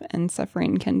life and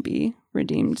suffering can be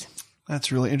redeemed.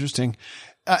 That's really interesting.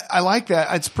 I like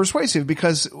that. It's persuasive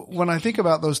because when I think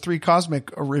about those 3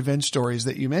 cosmic revenge stories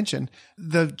that you mentioned,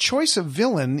 the choice of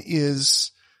villain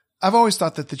is, I've always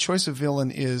thought that the choice of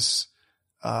villain is,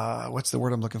 what's the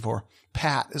word I'm looking for?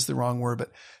 Pat is the wrong word,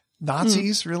 but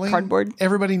Nazis, really? Cardboard.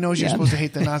 Everybody knows you're supposed to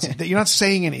hate the Nazis. You're not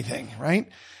saying anything, right?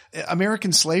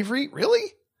 American slavery? Really?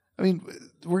 I mean,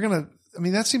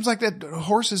 that seems like that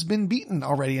horse has been beaten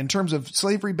already in terms of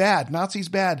slavery bad, Nazis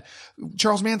bad,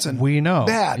 Charles Manson. We know.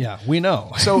 Bad. Yeah, we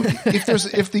know. So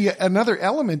another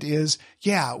element is,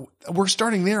 we're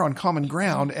starting there on common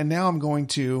ground, and now I'm going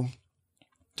to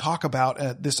talk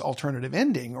about this alternative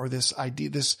ending or this idea,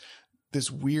 this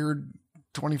weird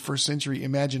 21st century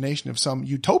imagination of some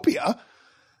utopia,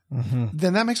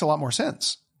 then that makes a lot more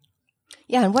sense.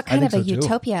 Yeah. And what kind of a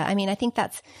utopia? I mean, I think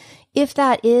if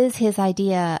that is his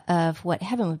idea of what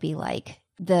heaven would be like,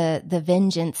 the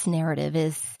vengeance narrative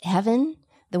is heaven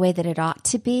the way that it ought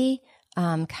to be.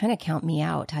 Kind of count me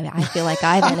out. I feel like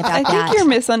Ivan about that. I think you're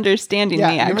misunderstanding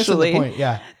me, actually. You're missing the point,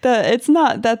 yeah. It's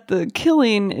not that the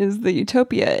killing is the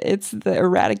utopia. It's the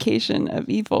eradication of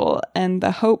evil and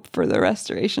the hope for the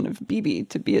restoration of Bibi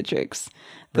to Beatrix.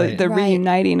 The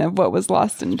reuniting of what was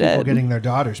lost and dead. People getting their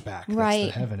daughters back. That's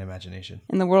right. the heaven imagination.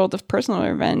 In the world of personal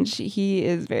revenge, he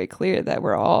is very clear that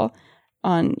we're all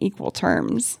on equal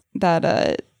terms,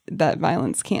 that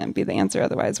violence can't be the answer.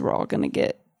 Otherwise, we're all going to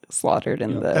get slaughtered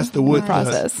in that's the wood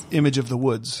process. Image of the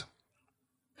woods.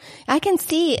 I can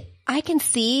see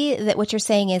that what you're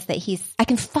saying is that I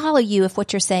can follow you if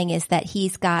what you're saying is that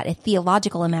he's got a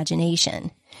theological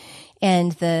imagination,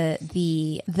 and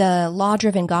the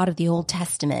law-driven God of the Old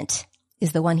Testament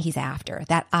is the one he's after.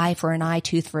 That eye for an eye,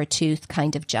 tooth for a tooth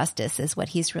kind of justice is what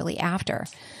he's really after.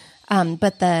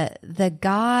 But the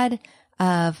God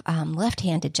of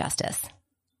left-handed justice,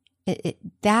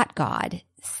 that God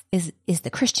is the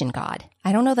Christian God.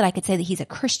 I don't know that I could say that he's a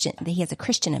Christian, that he has a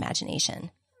Christian imagination.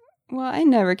 Well, I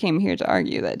never came here to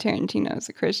argue that Tarantino is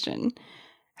a Christian.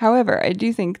 However, I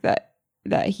do think that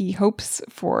he hopes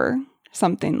for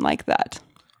something like that.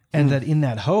 And that in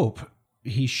that hope,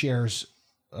 he shares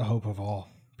a hope of all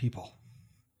people.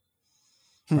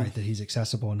 Right? That he's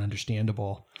accessible and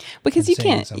understandable. Because you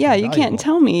can't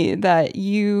tell me that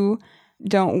you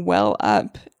don't well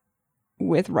up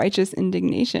with righteous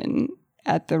indignation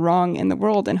at the wrong in the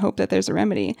world and hope that there's a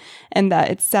remedy, and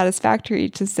that it's satisfactory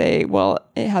to say, well,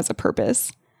 it has a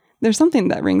purpose. There's something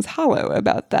that rings hollow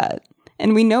about that.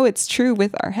 And we know it's true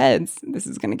with our heads. This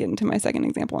is going to get into my second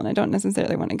example, and I don't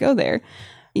necessarily want to go there.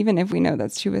 Even if we know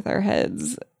that's true with our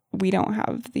heads, we don't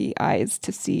have the eyes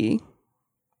to see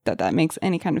that makes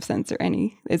any kind of sense or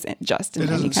is just in any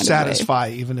kind of way. It doesn't satisfy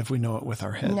even if we know it with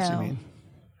our heads. No. I mean,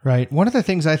 right. One of the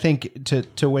things I think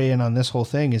to weigh in on this whole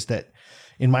thing is that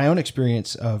in my own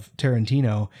experience of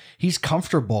Tarantino, he's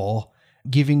comfortable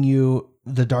giving you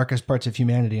the darkest parts of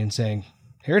humanity and saying,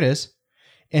 here it is.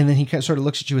 And then he sort of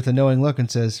looks at you with a knowing look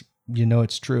and says, you know,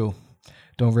 it's true.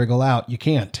 Don't wriggle out. You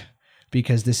can't,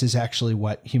 because this is actually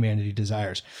what humanity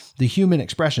desires. The human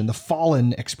expression, the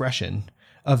fallen expression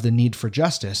of the need for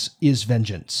justice is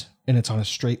vengeance. And it's on a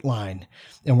straight line.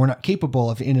 And we're not capable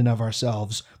of, in and of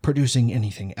ourselves, producing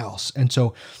anything else. And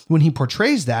so when he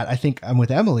portrays that, I think I'm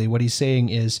with Emily. What he's saying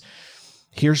is,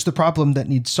 here's the problem that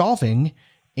needs solving,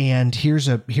 and here's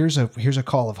a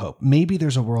call of hope. Maybe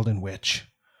there's a world in which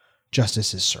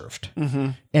justice is served.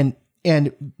 Mm-hmm.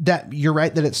 And that you're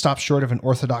right that it stops short of an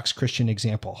Orthodox Christian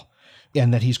example,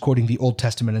 and that he's quoting the Old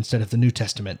Testament instead of the New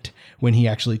Testament when he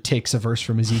actually takes a verse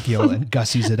from Ezekiel and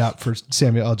gussies it up for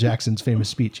Samuel L. Jackson's famous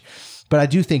speech. But I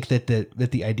do think that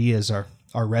the ideas are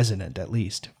resonant, at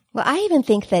least. Well, I even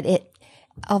think that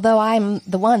although I'm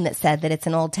the one that said that it's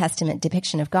an Old Testament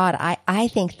depiction of God, I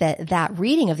think that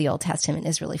reading of the Old Testament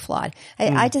is really flawed.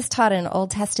 I just taught an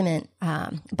Old Testament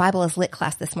Bible as Lit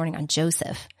class this morning on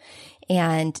Joseph.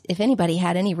 And if anybody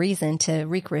had any reason to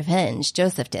wreak revenge,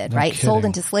 Joseph did, right? Kidding. Sold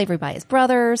into slavery by his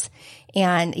brothers,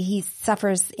 and he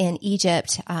suffers in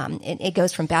Egypt. It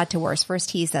goes from bad to worse.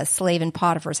 First, he's a slave in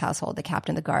Potiphar's household, the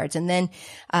captain of the guards, and then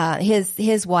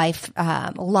his wife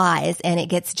lies, and it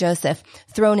gets Joseph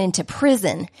thrown into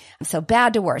prison. So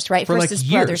bad to worse, right? For First, like his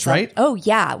years, brothers, right? Oh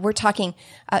yeah, we're talking.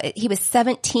 He was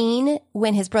 17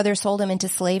 when his brother sold him into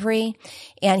slavery,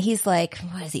 and he's like,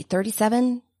 what is he?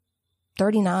 37.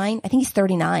 39. I think he's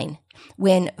 39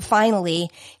 when finally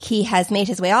he has made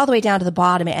his way all the way down to the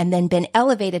bottom and then been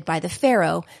elevated by the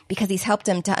Pharaoh because he's helped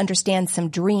him to understand some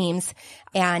dreams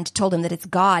and told him that it's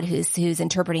God who's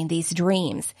interpreting these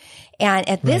dreams. And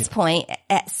at this point,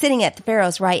 sitting at the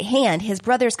Pharaoh's right hand, his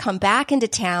brothers come back into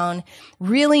town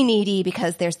really needy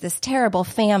because there's this terrible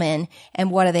famine.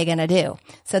 And what are they going to do?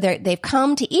 So they've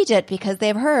come to Egypt because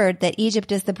they've heard that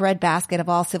Egypt is the breadbasket of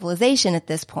all civilization at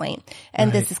this point.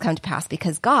 And this has come to pass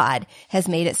because God has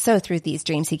made it so through these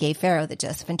dreams he gave Pharaoh that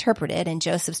Joseph interpreted. And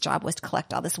Joseph's job was to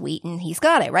collect all this wheat, and he's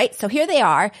got it, right? So here they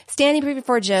are standing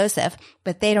before Joseph,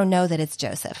 but they don't know that it's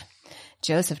Joseph.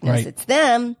 Joseph knows it's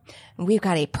them. We've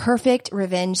got a perfect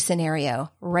revenge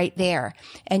scenario right there.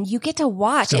 And you get to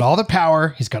watch. He's got all the power.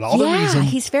 He's got all the reason.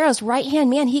 He's Pharaoh's right hand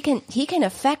man. He can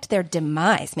affect their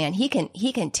demise, man. He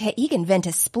can vent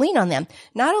his spleen on them.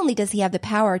 Not only does he have the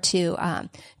power to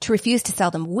refuse to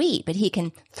sell them wheat, but he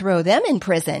can throw them in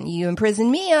prison. You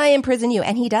imprison me, I imprison you.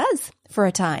 And he does for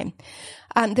a time.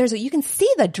 You can see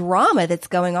the drama that's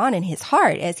going on in his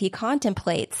heart as he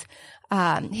contemplates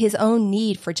his own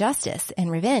need for justice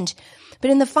and revenge. But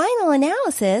in the final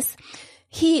analysis,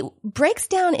 he breaks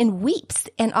down and weeps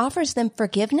and offers them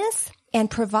forgiveness and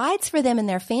provides for them and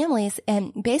their families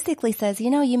and basically says,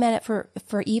 you meant it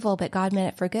for evil, but God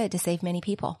meant it for good to save many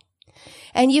people.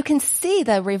 And you can see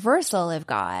the reversal of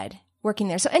God working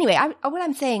there. So anyway, what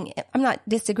I'm saying, I'm not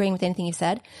disagreeing with anything you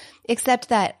said, except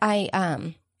that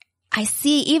I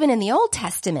see even in the Old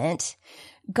Testament,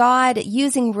 God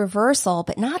using reversal,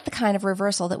 but not the kind of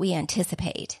reversal that we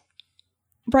anticipate.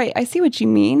 Right. I see what you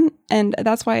mean. And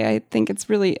that's why I think it's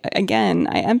really, again,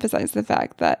 I emphasize the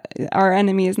fact that our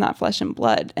enemy is not flesh and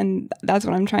blood. And that's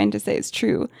what I'm trying to say is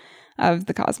true of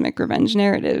the cosmic revenge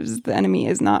narratives. The enemy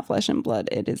is not flesh and blood.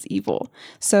 It is evil.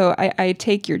 So I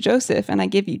take your Joseph and I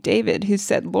give you David, who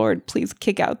said, Lord, please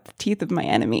kick out the teeth of my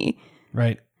enemy.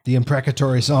 Right. The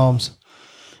imprecatory Psalms.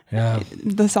 Yeah.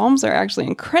 The Psalms are actually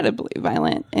incredibly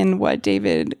violent in what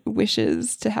David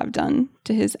wishes to have done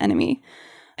to his enemy.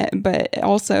 But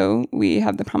also we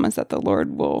have the promise that the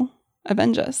Lord will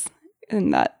avenge us,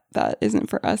 and that isn't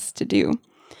for us to do.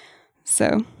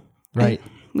 So right.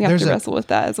 We have to wrestle with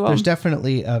that as well. There's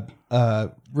definitely a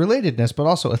relatedness, but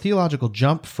also a theological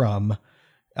jump from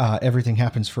everything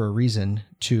happens for a reason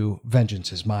to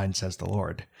vengeance is mine, says the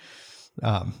Lord.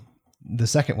 The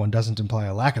second one doesn't imply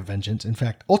a lack of vengeance. In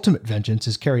fact, ultimate vengeance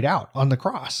is carried out on the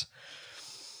cross.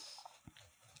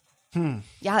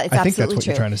 Yeah, it's I think absolutely that's what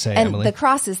true. you're trying to say, and Emily. the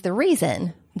cross is the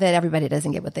reason that everybody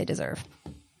doesn't get what they deserve.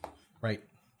 Right.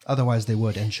 Otherwise they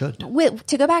would and should.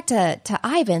 To go back to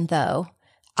Ivan, though,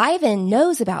 Ivan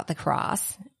knows about the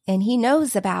cross, and he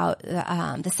knows about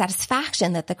the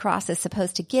satisfaction that the cross is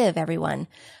supposed to give everyone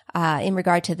in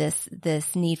regard to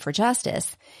this need for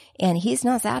justice, and he's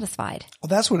not satisfied. Well,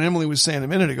 that's what Emily was saying a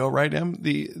minute ago, right, Em?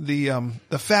 The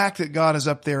fact that God is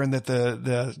up there and that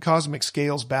the cosmic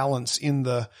scales balance in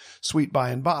the sweet by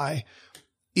and by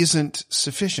isn't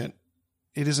sufficient.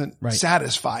 It isn't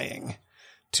satisfying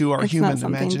to our human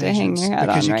imaginations,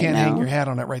 because you can't hang your hat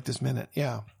on it right this minute.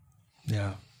 Yeah.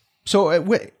 Yeah. So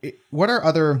what are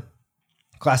other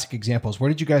classic examples? Where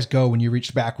did you guys go when you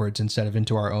reached backwards instead of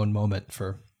into our own moment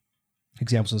for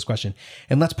examples of this question?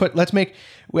 And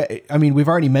we've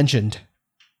already mentioned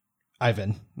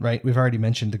Ivan, right? We've already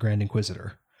mentioned the Grand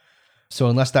Inquisitor. So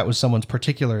unless that was someone's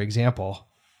particular example,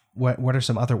 what are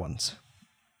some other ones?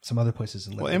 Some other places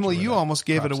in literature? Well, Emily, you almost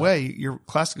gave it away, your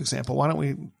classic example. Why don't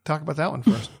we talk about that one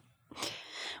first?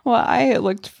 Well, I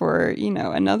looked for,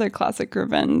 another classic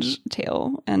revenge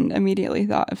tale and immediately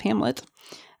thought of Hamlet,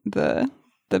 the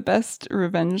best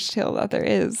revenge tale that there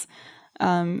is.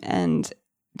 And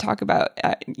talk about,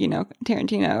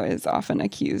 Tarantino is often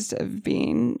accused of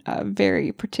being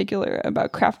very particular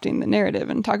about crafting the narrative,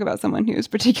 and talk about someone who is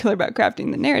particular about crafting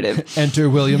the narrative. Enter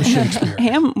William Shakespeare.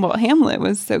 Hamlet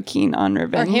was so keen on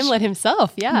revenge. Or Hamlet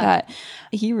himself, yeah. That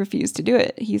he refused to do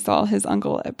it. He saw his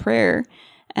uncle at prayer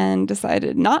and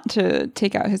decided not to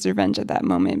take out his revenge at that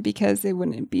moment because it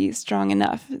wouldn't be strong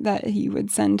enough that he would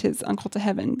send his uncle to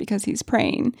heaven because he's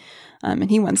praying. And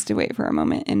he wants to wait for a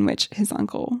moment in which his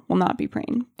uncle will not be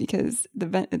praying, because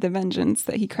the vengeance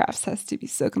that he crafts has to be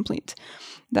so complete.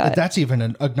 That's even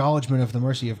an acknowledgement of the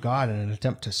mercy of God and an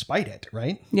attempt to spite it,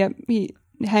 right? Yep.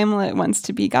 Hamlet wants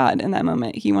to be God in that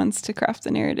moment. He wants to craft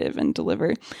the narrative and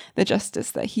deliver the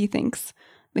justice that he thinks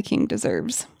the king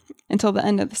deserves. Until the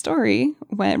end of the story,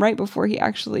 when right before he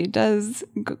actually does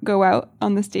go out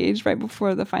on the stage, right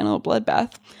before the final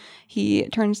bloodbath, he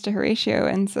turns to Horatio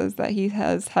and says that he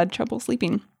has had trouble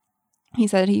sleeping. He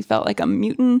said he felt like a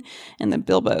mutant in the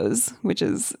bilboes, which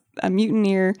is a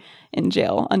mutineer in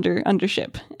jail under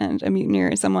ship, and a mutineer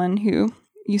is someone who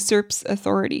usurps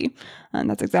authority. And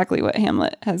that's exactly what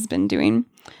Hamlet has been doing.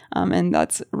 And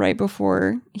that's right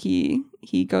before he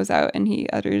goes out and he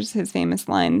utters his famous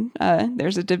line,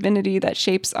 there's a divinity that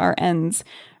shapes our ends,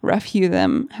 rough hew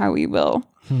them how we will.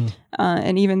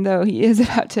 And even though he is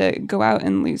about to go out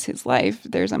and lose his life,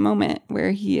 there's a moment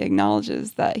where he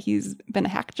acknowledges that he's been a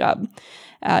hack job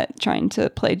at trying to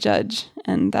play judge,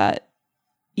 and that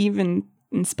even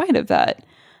in spite of that,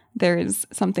 there is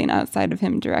something outside of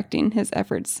him directing his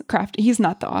efforts. He's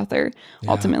not the author.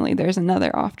 Yeah. Ultimately, there's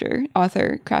another author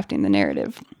crafting the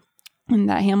narrative. And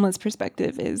that Hamlet's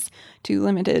perspective is too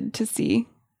limited to see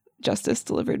justice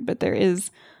delivered, but there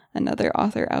is another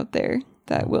author out there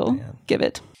that will give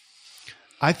it.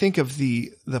 I think of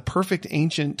the perfect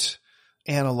ancient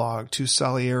analog to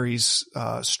Salieri's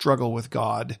struggle with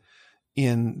God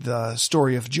in the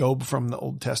story of Job from the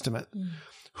Old Testament,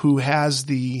 who has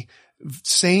the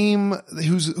same,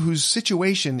 whose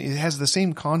situation has the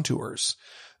same contours.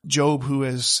 Job, who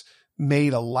has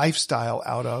made a lifestyle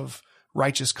out of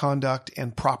righteous conduct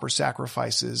and proper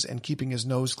sacrifices and keeping his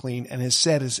nose clean, and has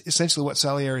said is essentially what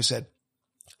Salieri said: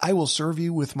 I will serve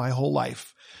you with my whole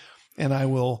life, and I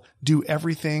will do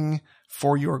everything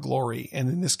for your glory. And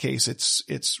in this case,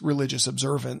 it's religious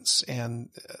observance and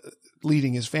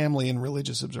leading his family in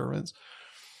religious observance.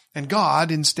 And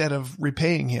God, instead of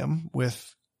repaying him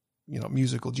with,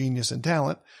 musical genius and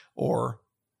talent, or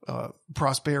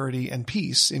prosperity and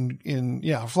peace in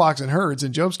flocks and herds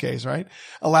in Job's case, right,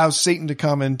 allows Satan to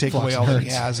come and take away all that he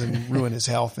has and ruin his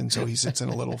health. And so he sits in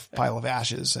a little pile of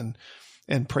ashes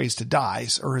and prays to die,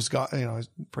 or his God,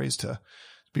 prays to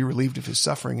be relieved of his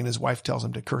suffering. And his wife tells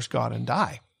him to curse God and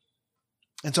die.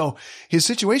 And so his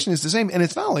situation is the same. And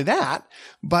it's not only that,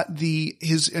 but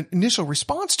his initial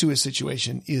response to his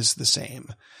situation is the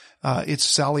same. It's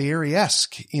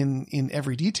Salieri-esque in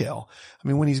every detail. I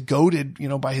mean, when he's goaded,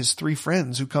 by his three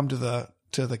friends who come to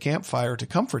the campfire to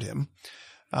comfort him,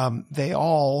 they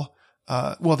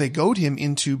goad him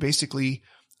into basically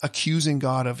accusing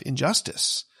God of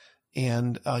injustice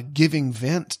and giving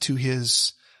vent to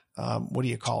his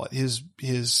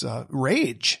his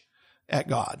rage at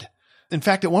God. In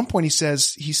fact, at one point he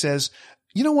says,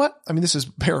 you know what? I mean, this is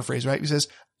paraphrase, right? He says,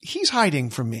 he's hiding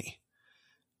from me,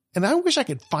 and I wish I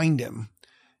could find him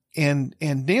and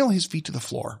nail his feet to the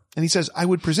floor. And he says, I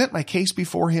would present my case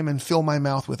before him and fill my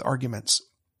mouth with arguments.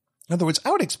 In other words,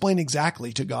 I would explain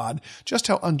exactly to God just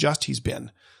how unjust he's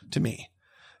been to me.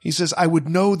 He says, I would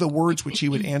know the words which he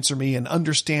would answer me and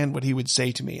understand what he would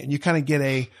say to me. And you kind of get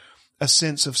a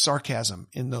sense of sarcasm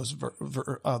in those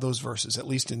verses, at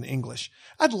least in English.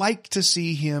 I'd like to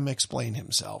see him explain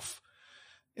himself.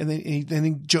 And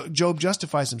then Job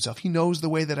justifies himself. He knows the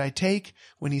way that I take.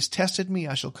 When he's tested me,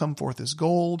 I shall come forth as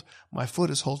gold. My foot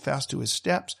is hold fast to his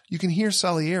steps. You can hear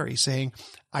Salieri saying,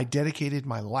 I dedicated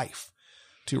my life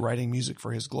to writing music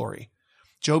for his glory.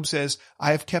 Job says,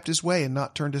 I have kept his way and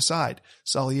not turned aside.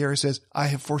 Salieri says, I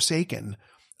have forsaken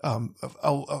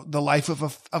the life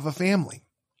of a family.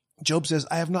 Job says,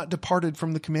 I have not departed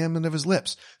from the commandment of his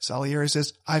lips. Salieri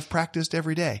says, I've practiced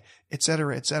every day, et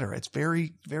cetera, et cetera. It's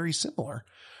very, very similar.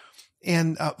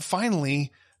 And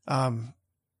finally,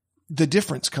 the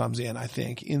difference comes in, I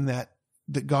think, in that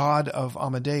the God of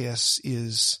Amadeus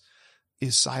is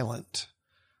silent.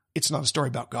 It's not a story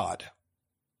about God,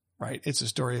 right? It's a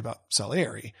story about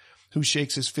Salieri, who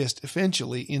shakes his fist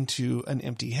eventually into an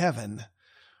empty heaven.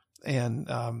 And,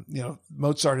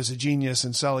 Mozart is a genius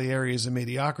and Salieri is a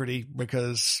mediocrity,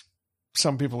 because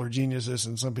some people are geniuses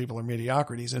and some people are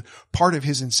mediocrities. And part of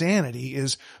his insanity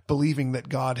is believing that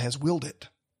God has willed it.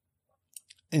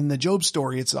 In the Job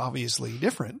story, it's obviously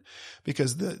different,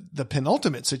 because the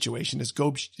penultimate situation is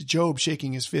Job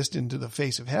shaking his fist into the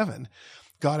face of heaven.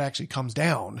 God actually comes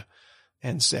down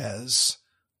and says,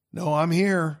 no, I'm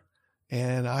here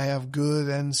and I have good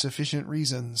and sufficient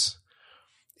reasons.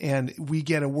 And we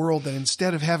get a world that,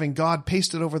 instead of having God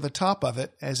pasted over the top of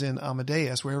it, as in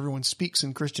Amadeus, where everyone speaks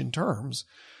in Christian terms,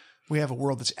 we have a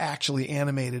world that's actually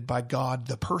animated by God,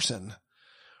 the person.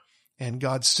 And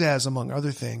God says, among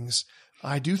other things,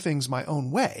 I do things my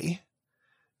own way,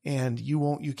 and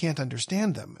you can't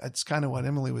understand them. It's kind of what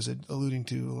Emily was alluding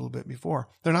to a little bit before.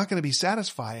 They're not going to be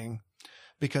satisfying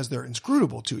because they're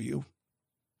inscrutable to you.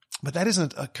 But that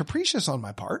isn't a capricious on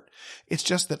my part. It's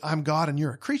just that I'm God and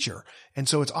you're a creature. And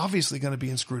so it's obviously going to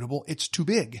be inscrutable. It's too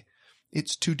big.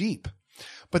 It's too deep.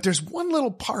 But there's one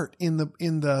little part in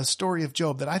the story of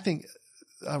Job that I think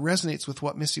resonates with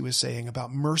what Missy was saying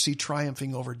about mercy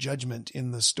triumphing over judgment in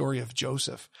the story of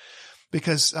Joseph.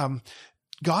 Because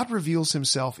God reveals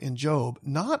himself in Job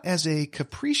not as a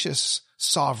capricious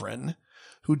sovereign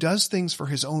who does things for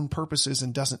his own purposes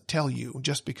and doesn't tell you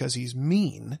just because he's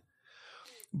mean,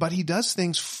 but he does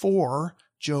things for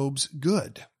Job's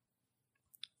good.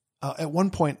 At one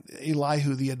point,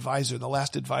 Elihu, the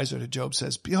last advisor to Job,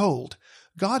 says, behold,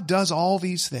 God does all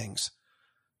these things.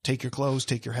 Take your clothes,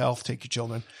 take your health, take your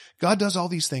children. God does all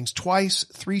these things twice,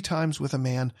 3 times with a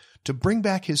man to bring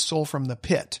back his soul from the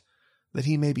pit, that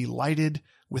he may be lighted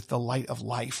with the light of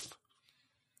life.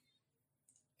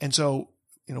 And so,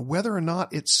 whether or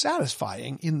not it's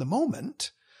satisfying in the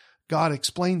moment, God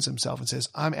explains himself and says,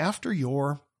 I'm after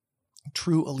your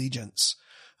true allegiance.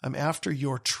 I'm after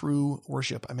your true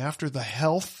worship. I'm after the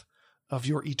health of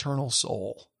your eternal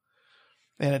soul.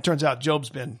 And it turns out Job's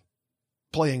been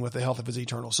playing with the health of his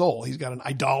eternal soul. He's got an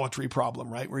idolatry problem,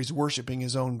 right? Where he's worshiping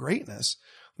his own greatness.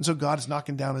 And so God is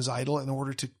knocking down his idol in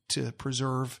order to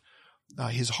preserve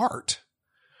his heart.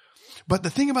 But the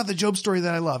thing about the Job story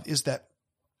that I love is that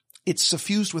it's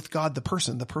suffused with God, the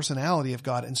person, the personality of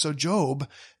God. And so Job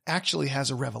actually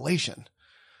has a revelation.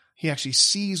 He actually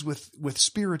sees with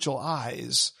spiritual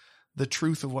eyes the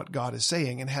truth of what God is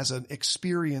saying and has an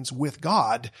experience with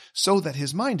God so that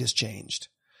his mind is changed.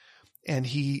 And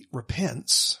he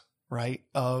repents, right,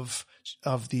 of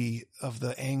the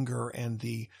anger and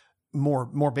the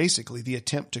more basically the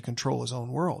attempt to control his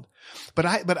own world. But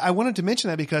I wanted to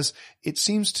mention that because it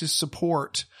seems to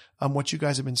support what you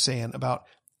guys have been saying about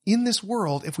in this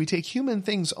world, if we take human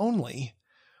things only,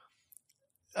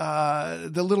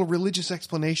 the little religious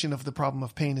explanation of the problem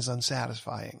of pain is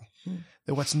unsatisfying.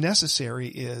 That what's necessary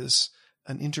is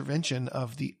an intervention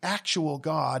of the actual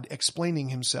God explaining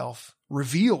himself,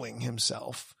 revealing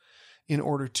himself in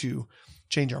order to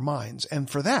change our minds. And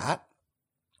for that,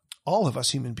 all of us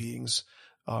human beings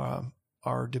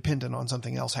are dependent on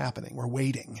something else happening. We're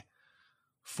waiting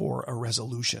for a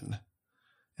resolution.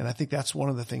 And I think that's one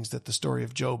of the things that the story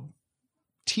of Job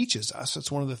teaches us.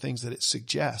 It's one of the things that it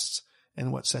suggests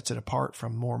and what sets it apart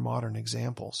from more modern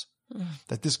examples.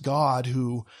 That this God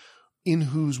in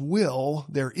whose will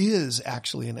there is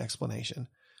actually an explanation,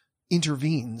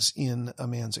 intervenes in a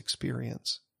man's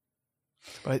experience.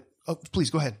 But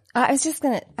please go ahead. I'm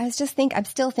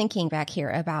still thinking back here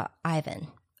about Ivan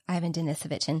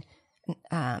Denisovich, and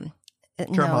no,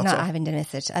 not Ivan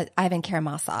Denisovich, Ivan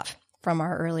Karamazov from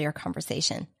our earlier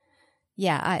conversation.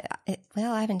 Yeah,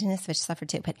 Ivan Denisovich suffered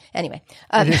too, but anyway.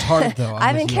 It is hard though.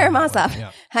 Ivan Karamazov.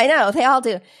 Yeah. I know, they all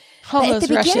do. All But at the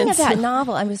those beginning Russians. of that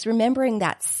novel, I was remembering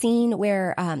that scene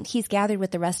where he's gathered with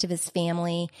the rest of his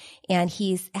family and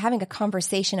he's having a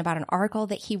conversation about an article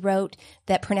that he wrote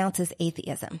that pronounces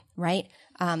atheism, right?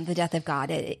 The death of God.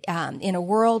 In a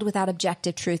world without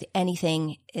objective truth,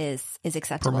 anything is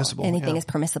acceptable. Permissible, Anything yeah. is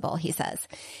permissible, he says.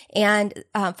 And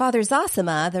Father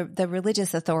Zosima, the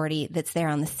religious authority that's there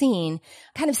on the scene,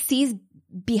 kind of sees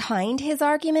behind his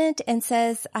argument and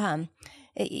says,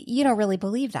 you don't really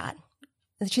believe that.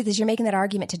 The truth is you're making that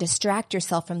argument to distract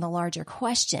yourself from the larger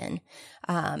question.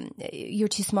 You're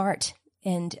too smart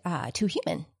and too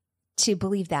human to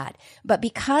believe that. But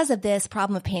because of this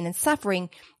problem of pain and suffering,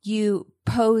 you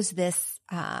pose this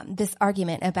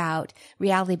argument about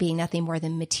reality being nothing more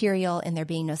than material and there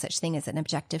being no such thing as an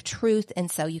objective truth. And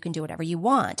so you can do whatever you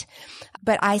want.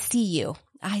 But I see you.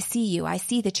 I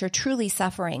see that you're truly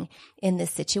suffering in this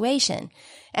situation.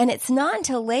 And it's not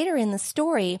until later in the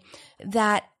story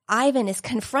that Ivan is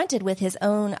confronted with his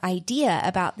own idea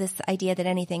about this idea that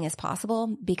anything is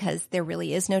possible because there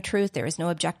really is no truth. There is no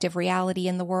objective reality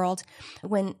in the world.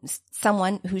 When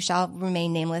someone who shall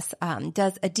remain nameless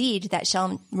does a deed that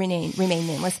shall remain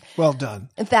nameless. Well done.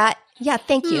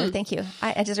 Thank you.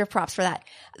 I deserve props for that.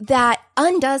 That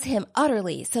undoes him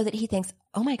utterly so that he thinks,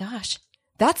 oh my gosh,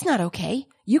 that's not okay.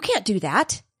 You can't do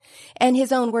that. And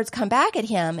his own words come back at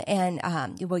him and,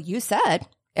 well, you said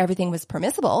everything was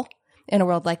permissible. In a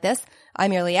world like this, I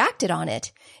merely acted on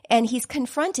it. And he's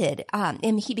confronted,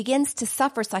 and he begins to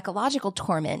suffer psychological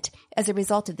torment as a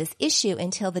result of this issue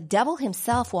until the devil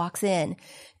himself walks in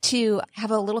to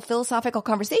have a little philosophical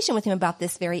conversation with him about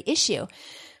this very issue.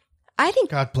 I think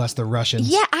God bless the Russians.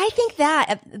 Yeah, I think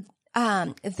that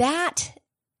that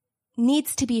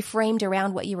needs to be framed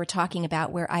around what you were talking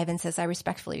about, where Ivan says, I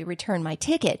respectfully return my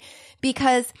ticket,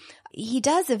 because he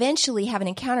does eventually have an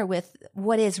encounter with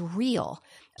what is real.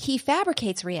 He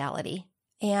fabricates reality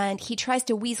and he tries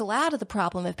to weasel out of the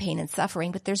problem of pain and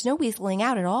suffering, but there's no weaseling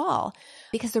out at all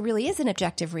because there really is an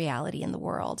objective reality in the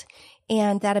world.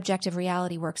 And that objective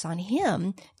reality works on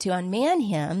him to unman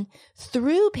him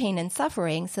through pain and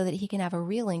suffering so that he can have a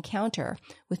real encounter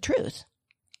with truth.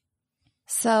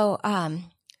 So,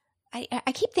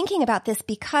 I keep thinking about this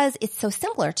because it's so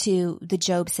similar to the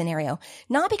Job scenario.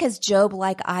 Not because Job,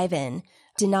 like Ivan,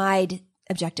 denied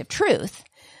objective truth,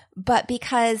 but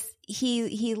because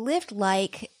he lived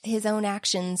like his own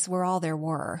actions were all there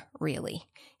were, really.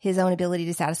 His own ability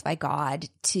to satisfy God,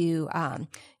 to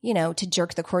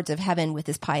jerk the cords of heaven with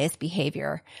his pious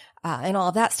behavior, and all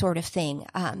of that sort of thing,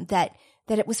 that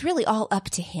it was really all up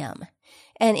to him.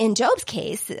 And in Job's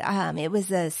case, it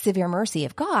was a severe mercy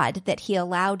of God that he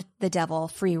allowed the devil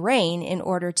free rein in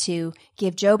order to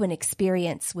give Job an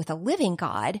experience with a living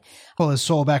God. Pull his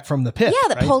soul back from the pit.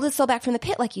 Yeah, that pulled his soul back from the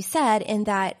pit, like you said, and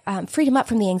that freed him up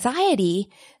from the anxiety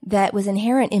that was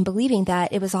inherent in believing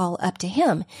that it was all up to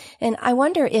him. And I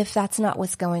wonder if that's not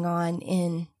what's going on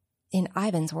in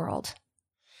Ivan's world.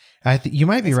 You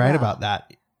might be right about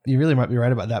that. You really might be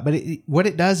right about that. But what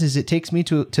it does is it takes me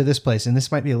to this place, and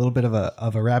this might be a little bit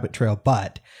of a rabbit trail,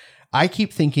 but I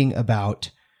keep thinking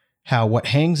about how what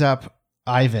hangs up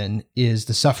Ivan is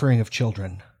the suffering of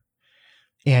children.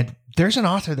 And there's an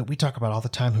author that we talk about all the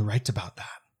time who writes about that.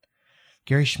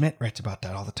 Gary Schmidt writes about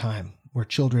that all the time, where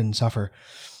children suffer.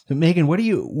 But Megan,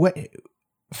 what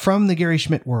from the Gary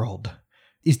Schmidt world,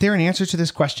 is there an answer to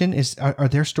this question? Are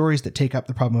there stories that take up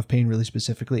the problem of pain really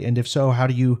specifically? And if so, how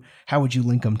would you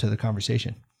link them to the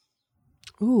conversation?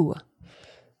 Ooh.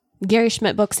 Gary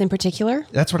Schmidt books in particular?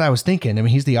 That's what I was thinking. I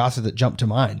mean, he's the author that jumped to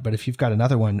mind, but if you've got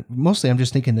another one, mostly I'm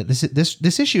just thinking that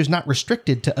this issue is not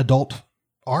restricted to adult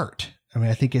art. I mean,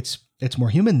 I think it's more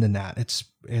human than that.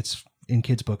 It's in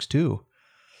kids' books too.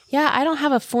 Yeah, I don't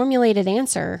have a formulated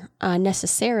answer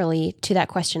necessarily to that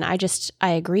question. I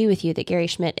agree with you that Gary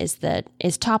Schmidt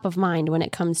is top of mind when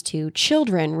it comes to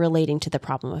children relating to the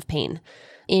problem of pain.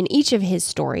 In each of his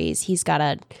stories, he's got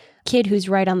a kid who's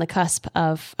right on the cusp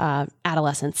of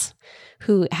adolescence,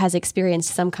 who has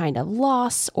experienced some kind of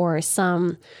loss or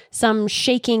some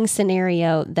shaking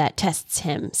scenario that tests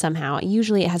him somehow.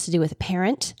 Usually it has to do with a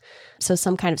parent. So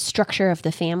some kind of structure of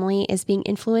the family is being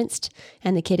influenced,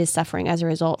 and the kid is suffering as a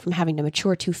result from having to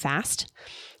mature too fast.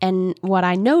 And what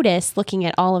I noticed looking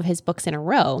at all of his books in a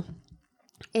row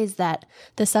is that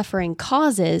the suffering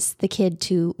causes the kid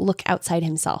to look outside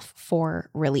himself for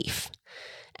relief.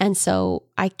 And so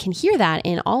I can hear that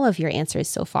in all of your answers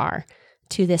so far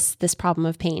to this problem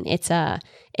of pain.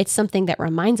 It's something that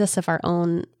reminds us of our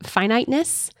own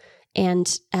finiteness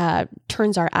and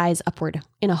turns our eyes upward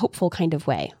in a hopeful kind of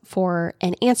way for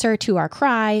an answer to our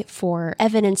cry, for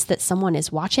evidence that someone is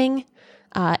watching,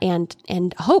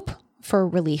 and hope for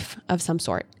relief of some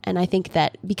sort. And I think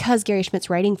that because Gary Schmidt's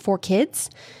writing for kids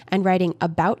and writing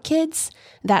about kids,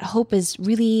 that hope is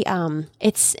really,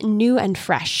 it's new and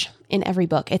fresh in every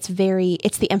book. It's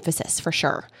the emphasis for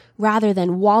sure. Rather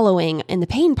than wallowing in the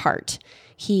pain part,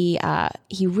 he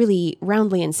really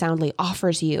roundly and soundly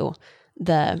offers you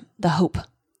the hope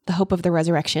of the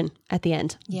resurrection at the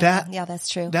end. Yeah, that's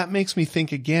true. That makes me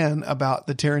think again about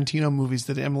the Tarantino movies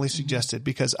that Emily suggested,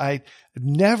 because I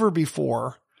never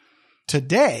before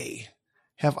today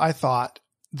have I thought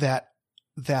that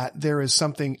there is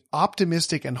something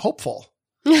optimistic and hopeful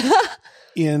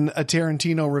in a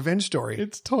Tarantino revenge story.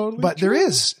 It's totally But true. There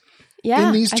is. Yeah,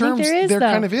 in these terms, there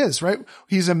kind of is, right?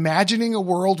 He's imagining a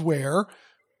world where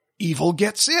evil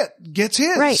gets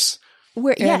his. Right.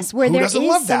 Where there is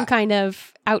some that? kind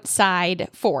of outside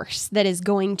force that is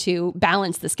going to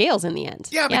balance the scales in the end.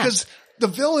 Yeah, because the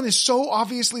villain is so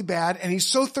obviously bad and he's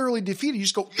so thoroughly defeated. You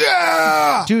just go,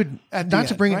 yeah! Dude, At not the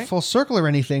to end, bring right? it full circle or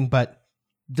anything, but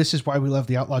this is why we love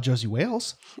the outlaw Josie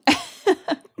Wales.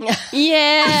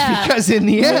 Yeah. Because in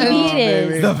the end,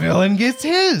 It is. the villain gets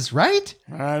his, right?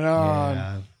 Right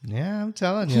on. Yeah, I'm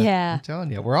telling you. Yeah. I'm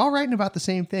telling you. We're all writing about the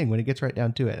same thing when it gets right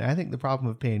down to it. And I think the problem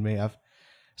of pain may have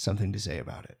something to say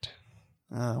about it.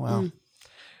 Well,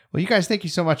 Well, you guys, thank you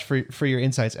so much for your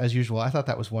insights as usual. I thought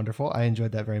that was wonderful. I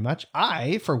enjoyed that very much.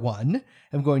 I, for one,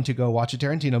 am going to go watch a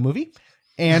Tarantino movie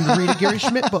and read a Gary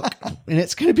Schmidt book. And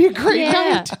it's going to be a great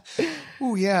night.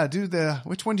 oh yeah.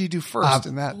 Which one do you do first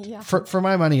in that? Yeah. For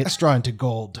my money, it's Straw into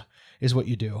Gold is what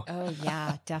you do. Oh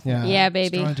yeah, definitely. Yeah,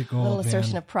 baby. Straw into Gold, A little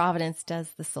assertion man. of providence does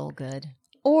the soul good.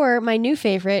 Or my new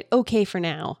favorite, Okay for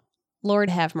Now. Lord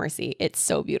have mercy. It's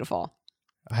so beautiful.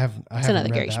 I haven't It's another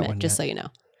read Gary that Schmidt, one just yet. so you know.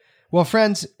 Well,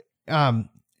 friends,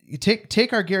 you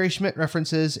take our Gary Schmidt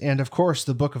references and, of course,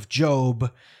 the Book of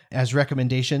Job as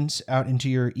recommendations out into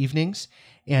your evenings,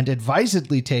 and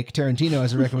advisedly take Tarantino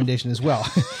as a recommendation as well.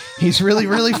 He's really,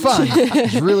 really fun.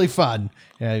 He's really fun.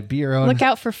 Be your own. Look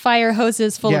out for fire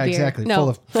hoses full of beer. Yeah, exactly. No. Full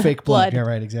of fake blood. Blood. Yeah,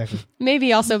 right, exactly.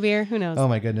 Maybe also beer. Who knows? Oh,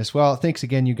 my goodness. Well, thanks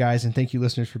again, you guys, and thank you,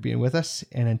 listeners, for being with us.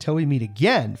 And until we meet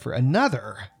again for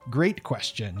another great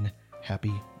question,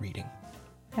 happy reading.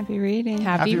 Happy reading.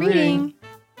 Happy Happy reading. reading.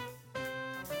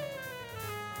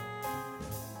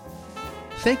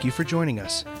 Thank you for joining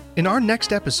us. In our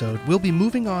next episode, we'll be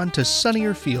moving on to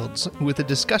sunnier fields with a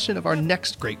discussion of our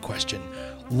next great question: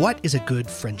 what is a good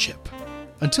friendship?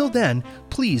 Until then,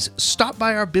 please stop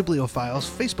by our Bibliophiles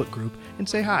Facebook group and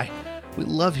say hi. We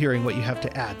love hearing what you have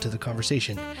to add to the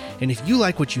conversation. And if you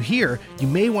like what you hear, you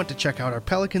may want to check out our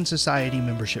Pelican Society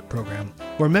membership program,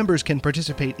 where members can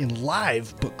participate in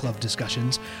live book club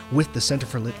discussions with the Center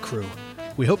for Lit crew.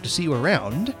 We hope to see you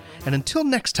around, and until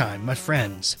next time, my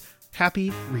friends,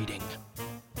 happy reading.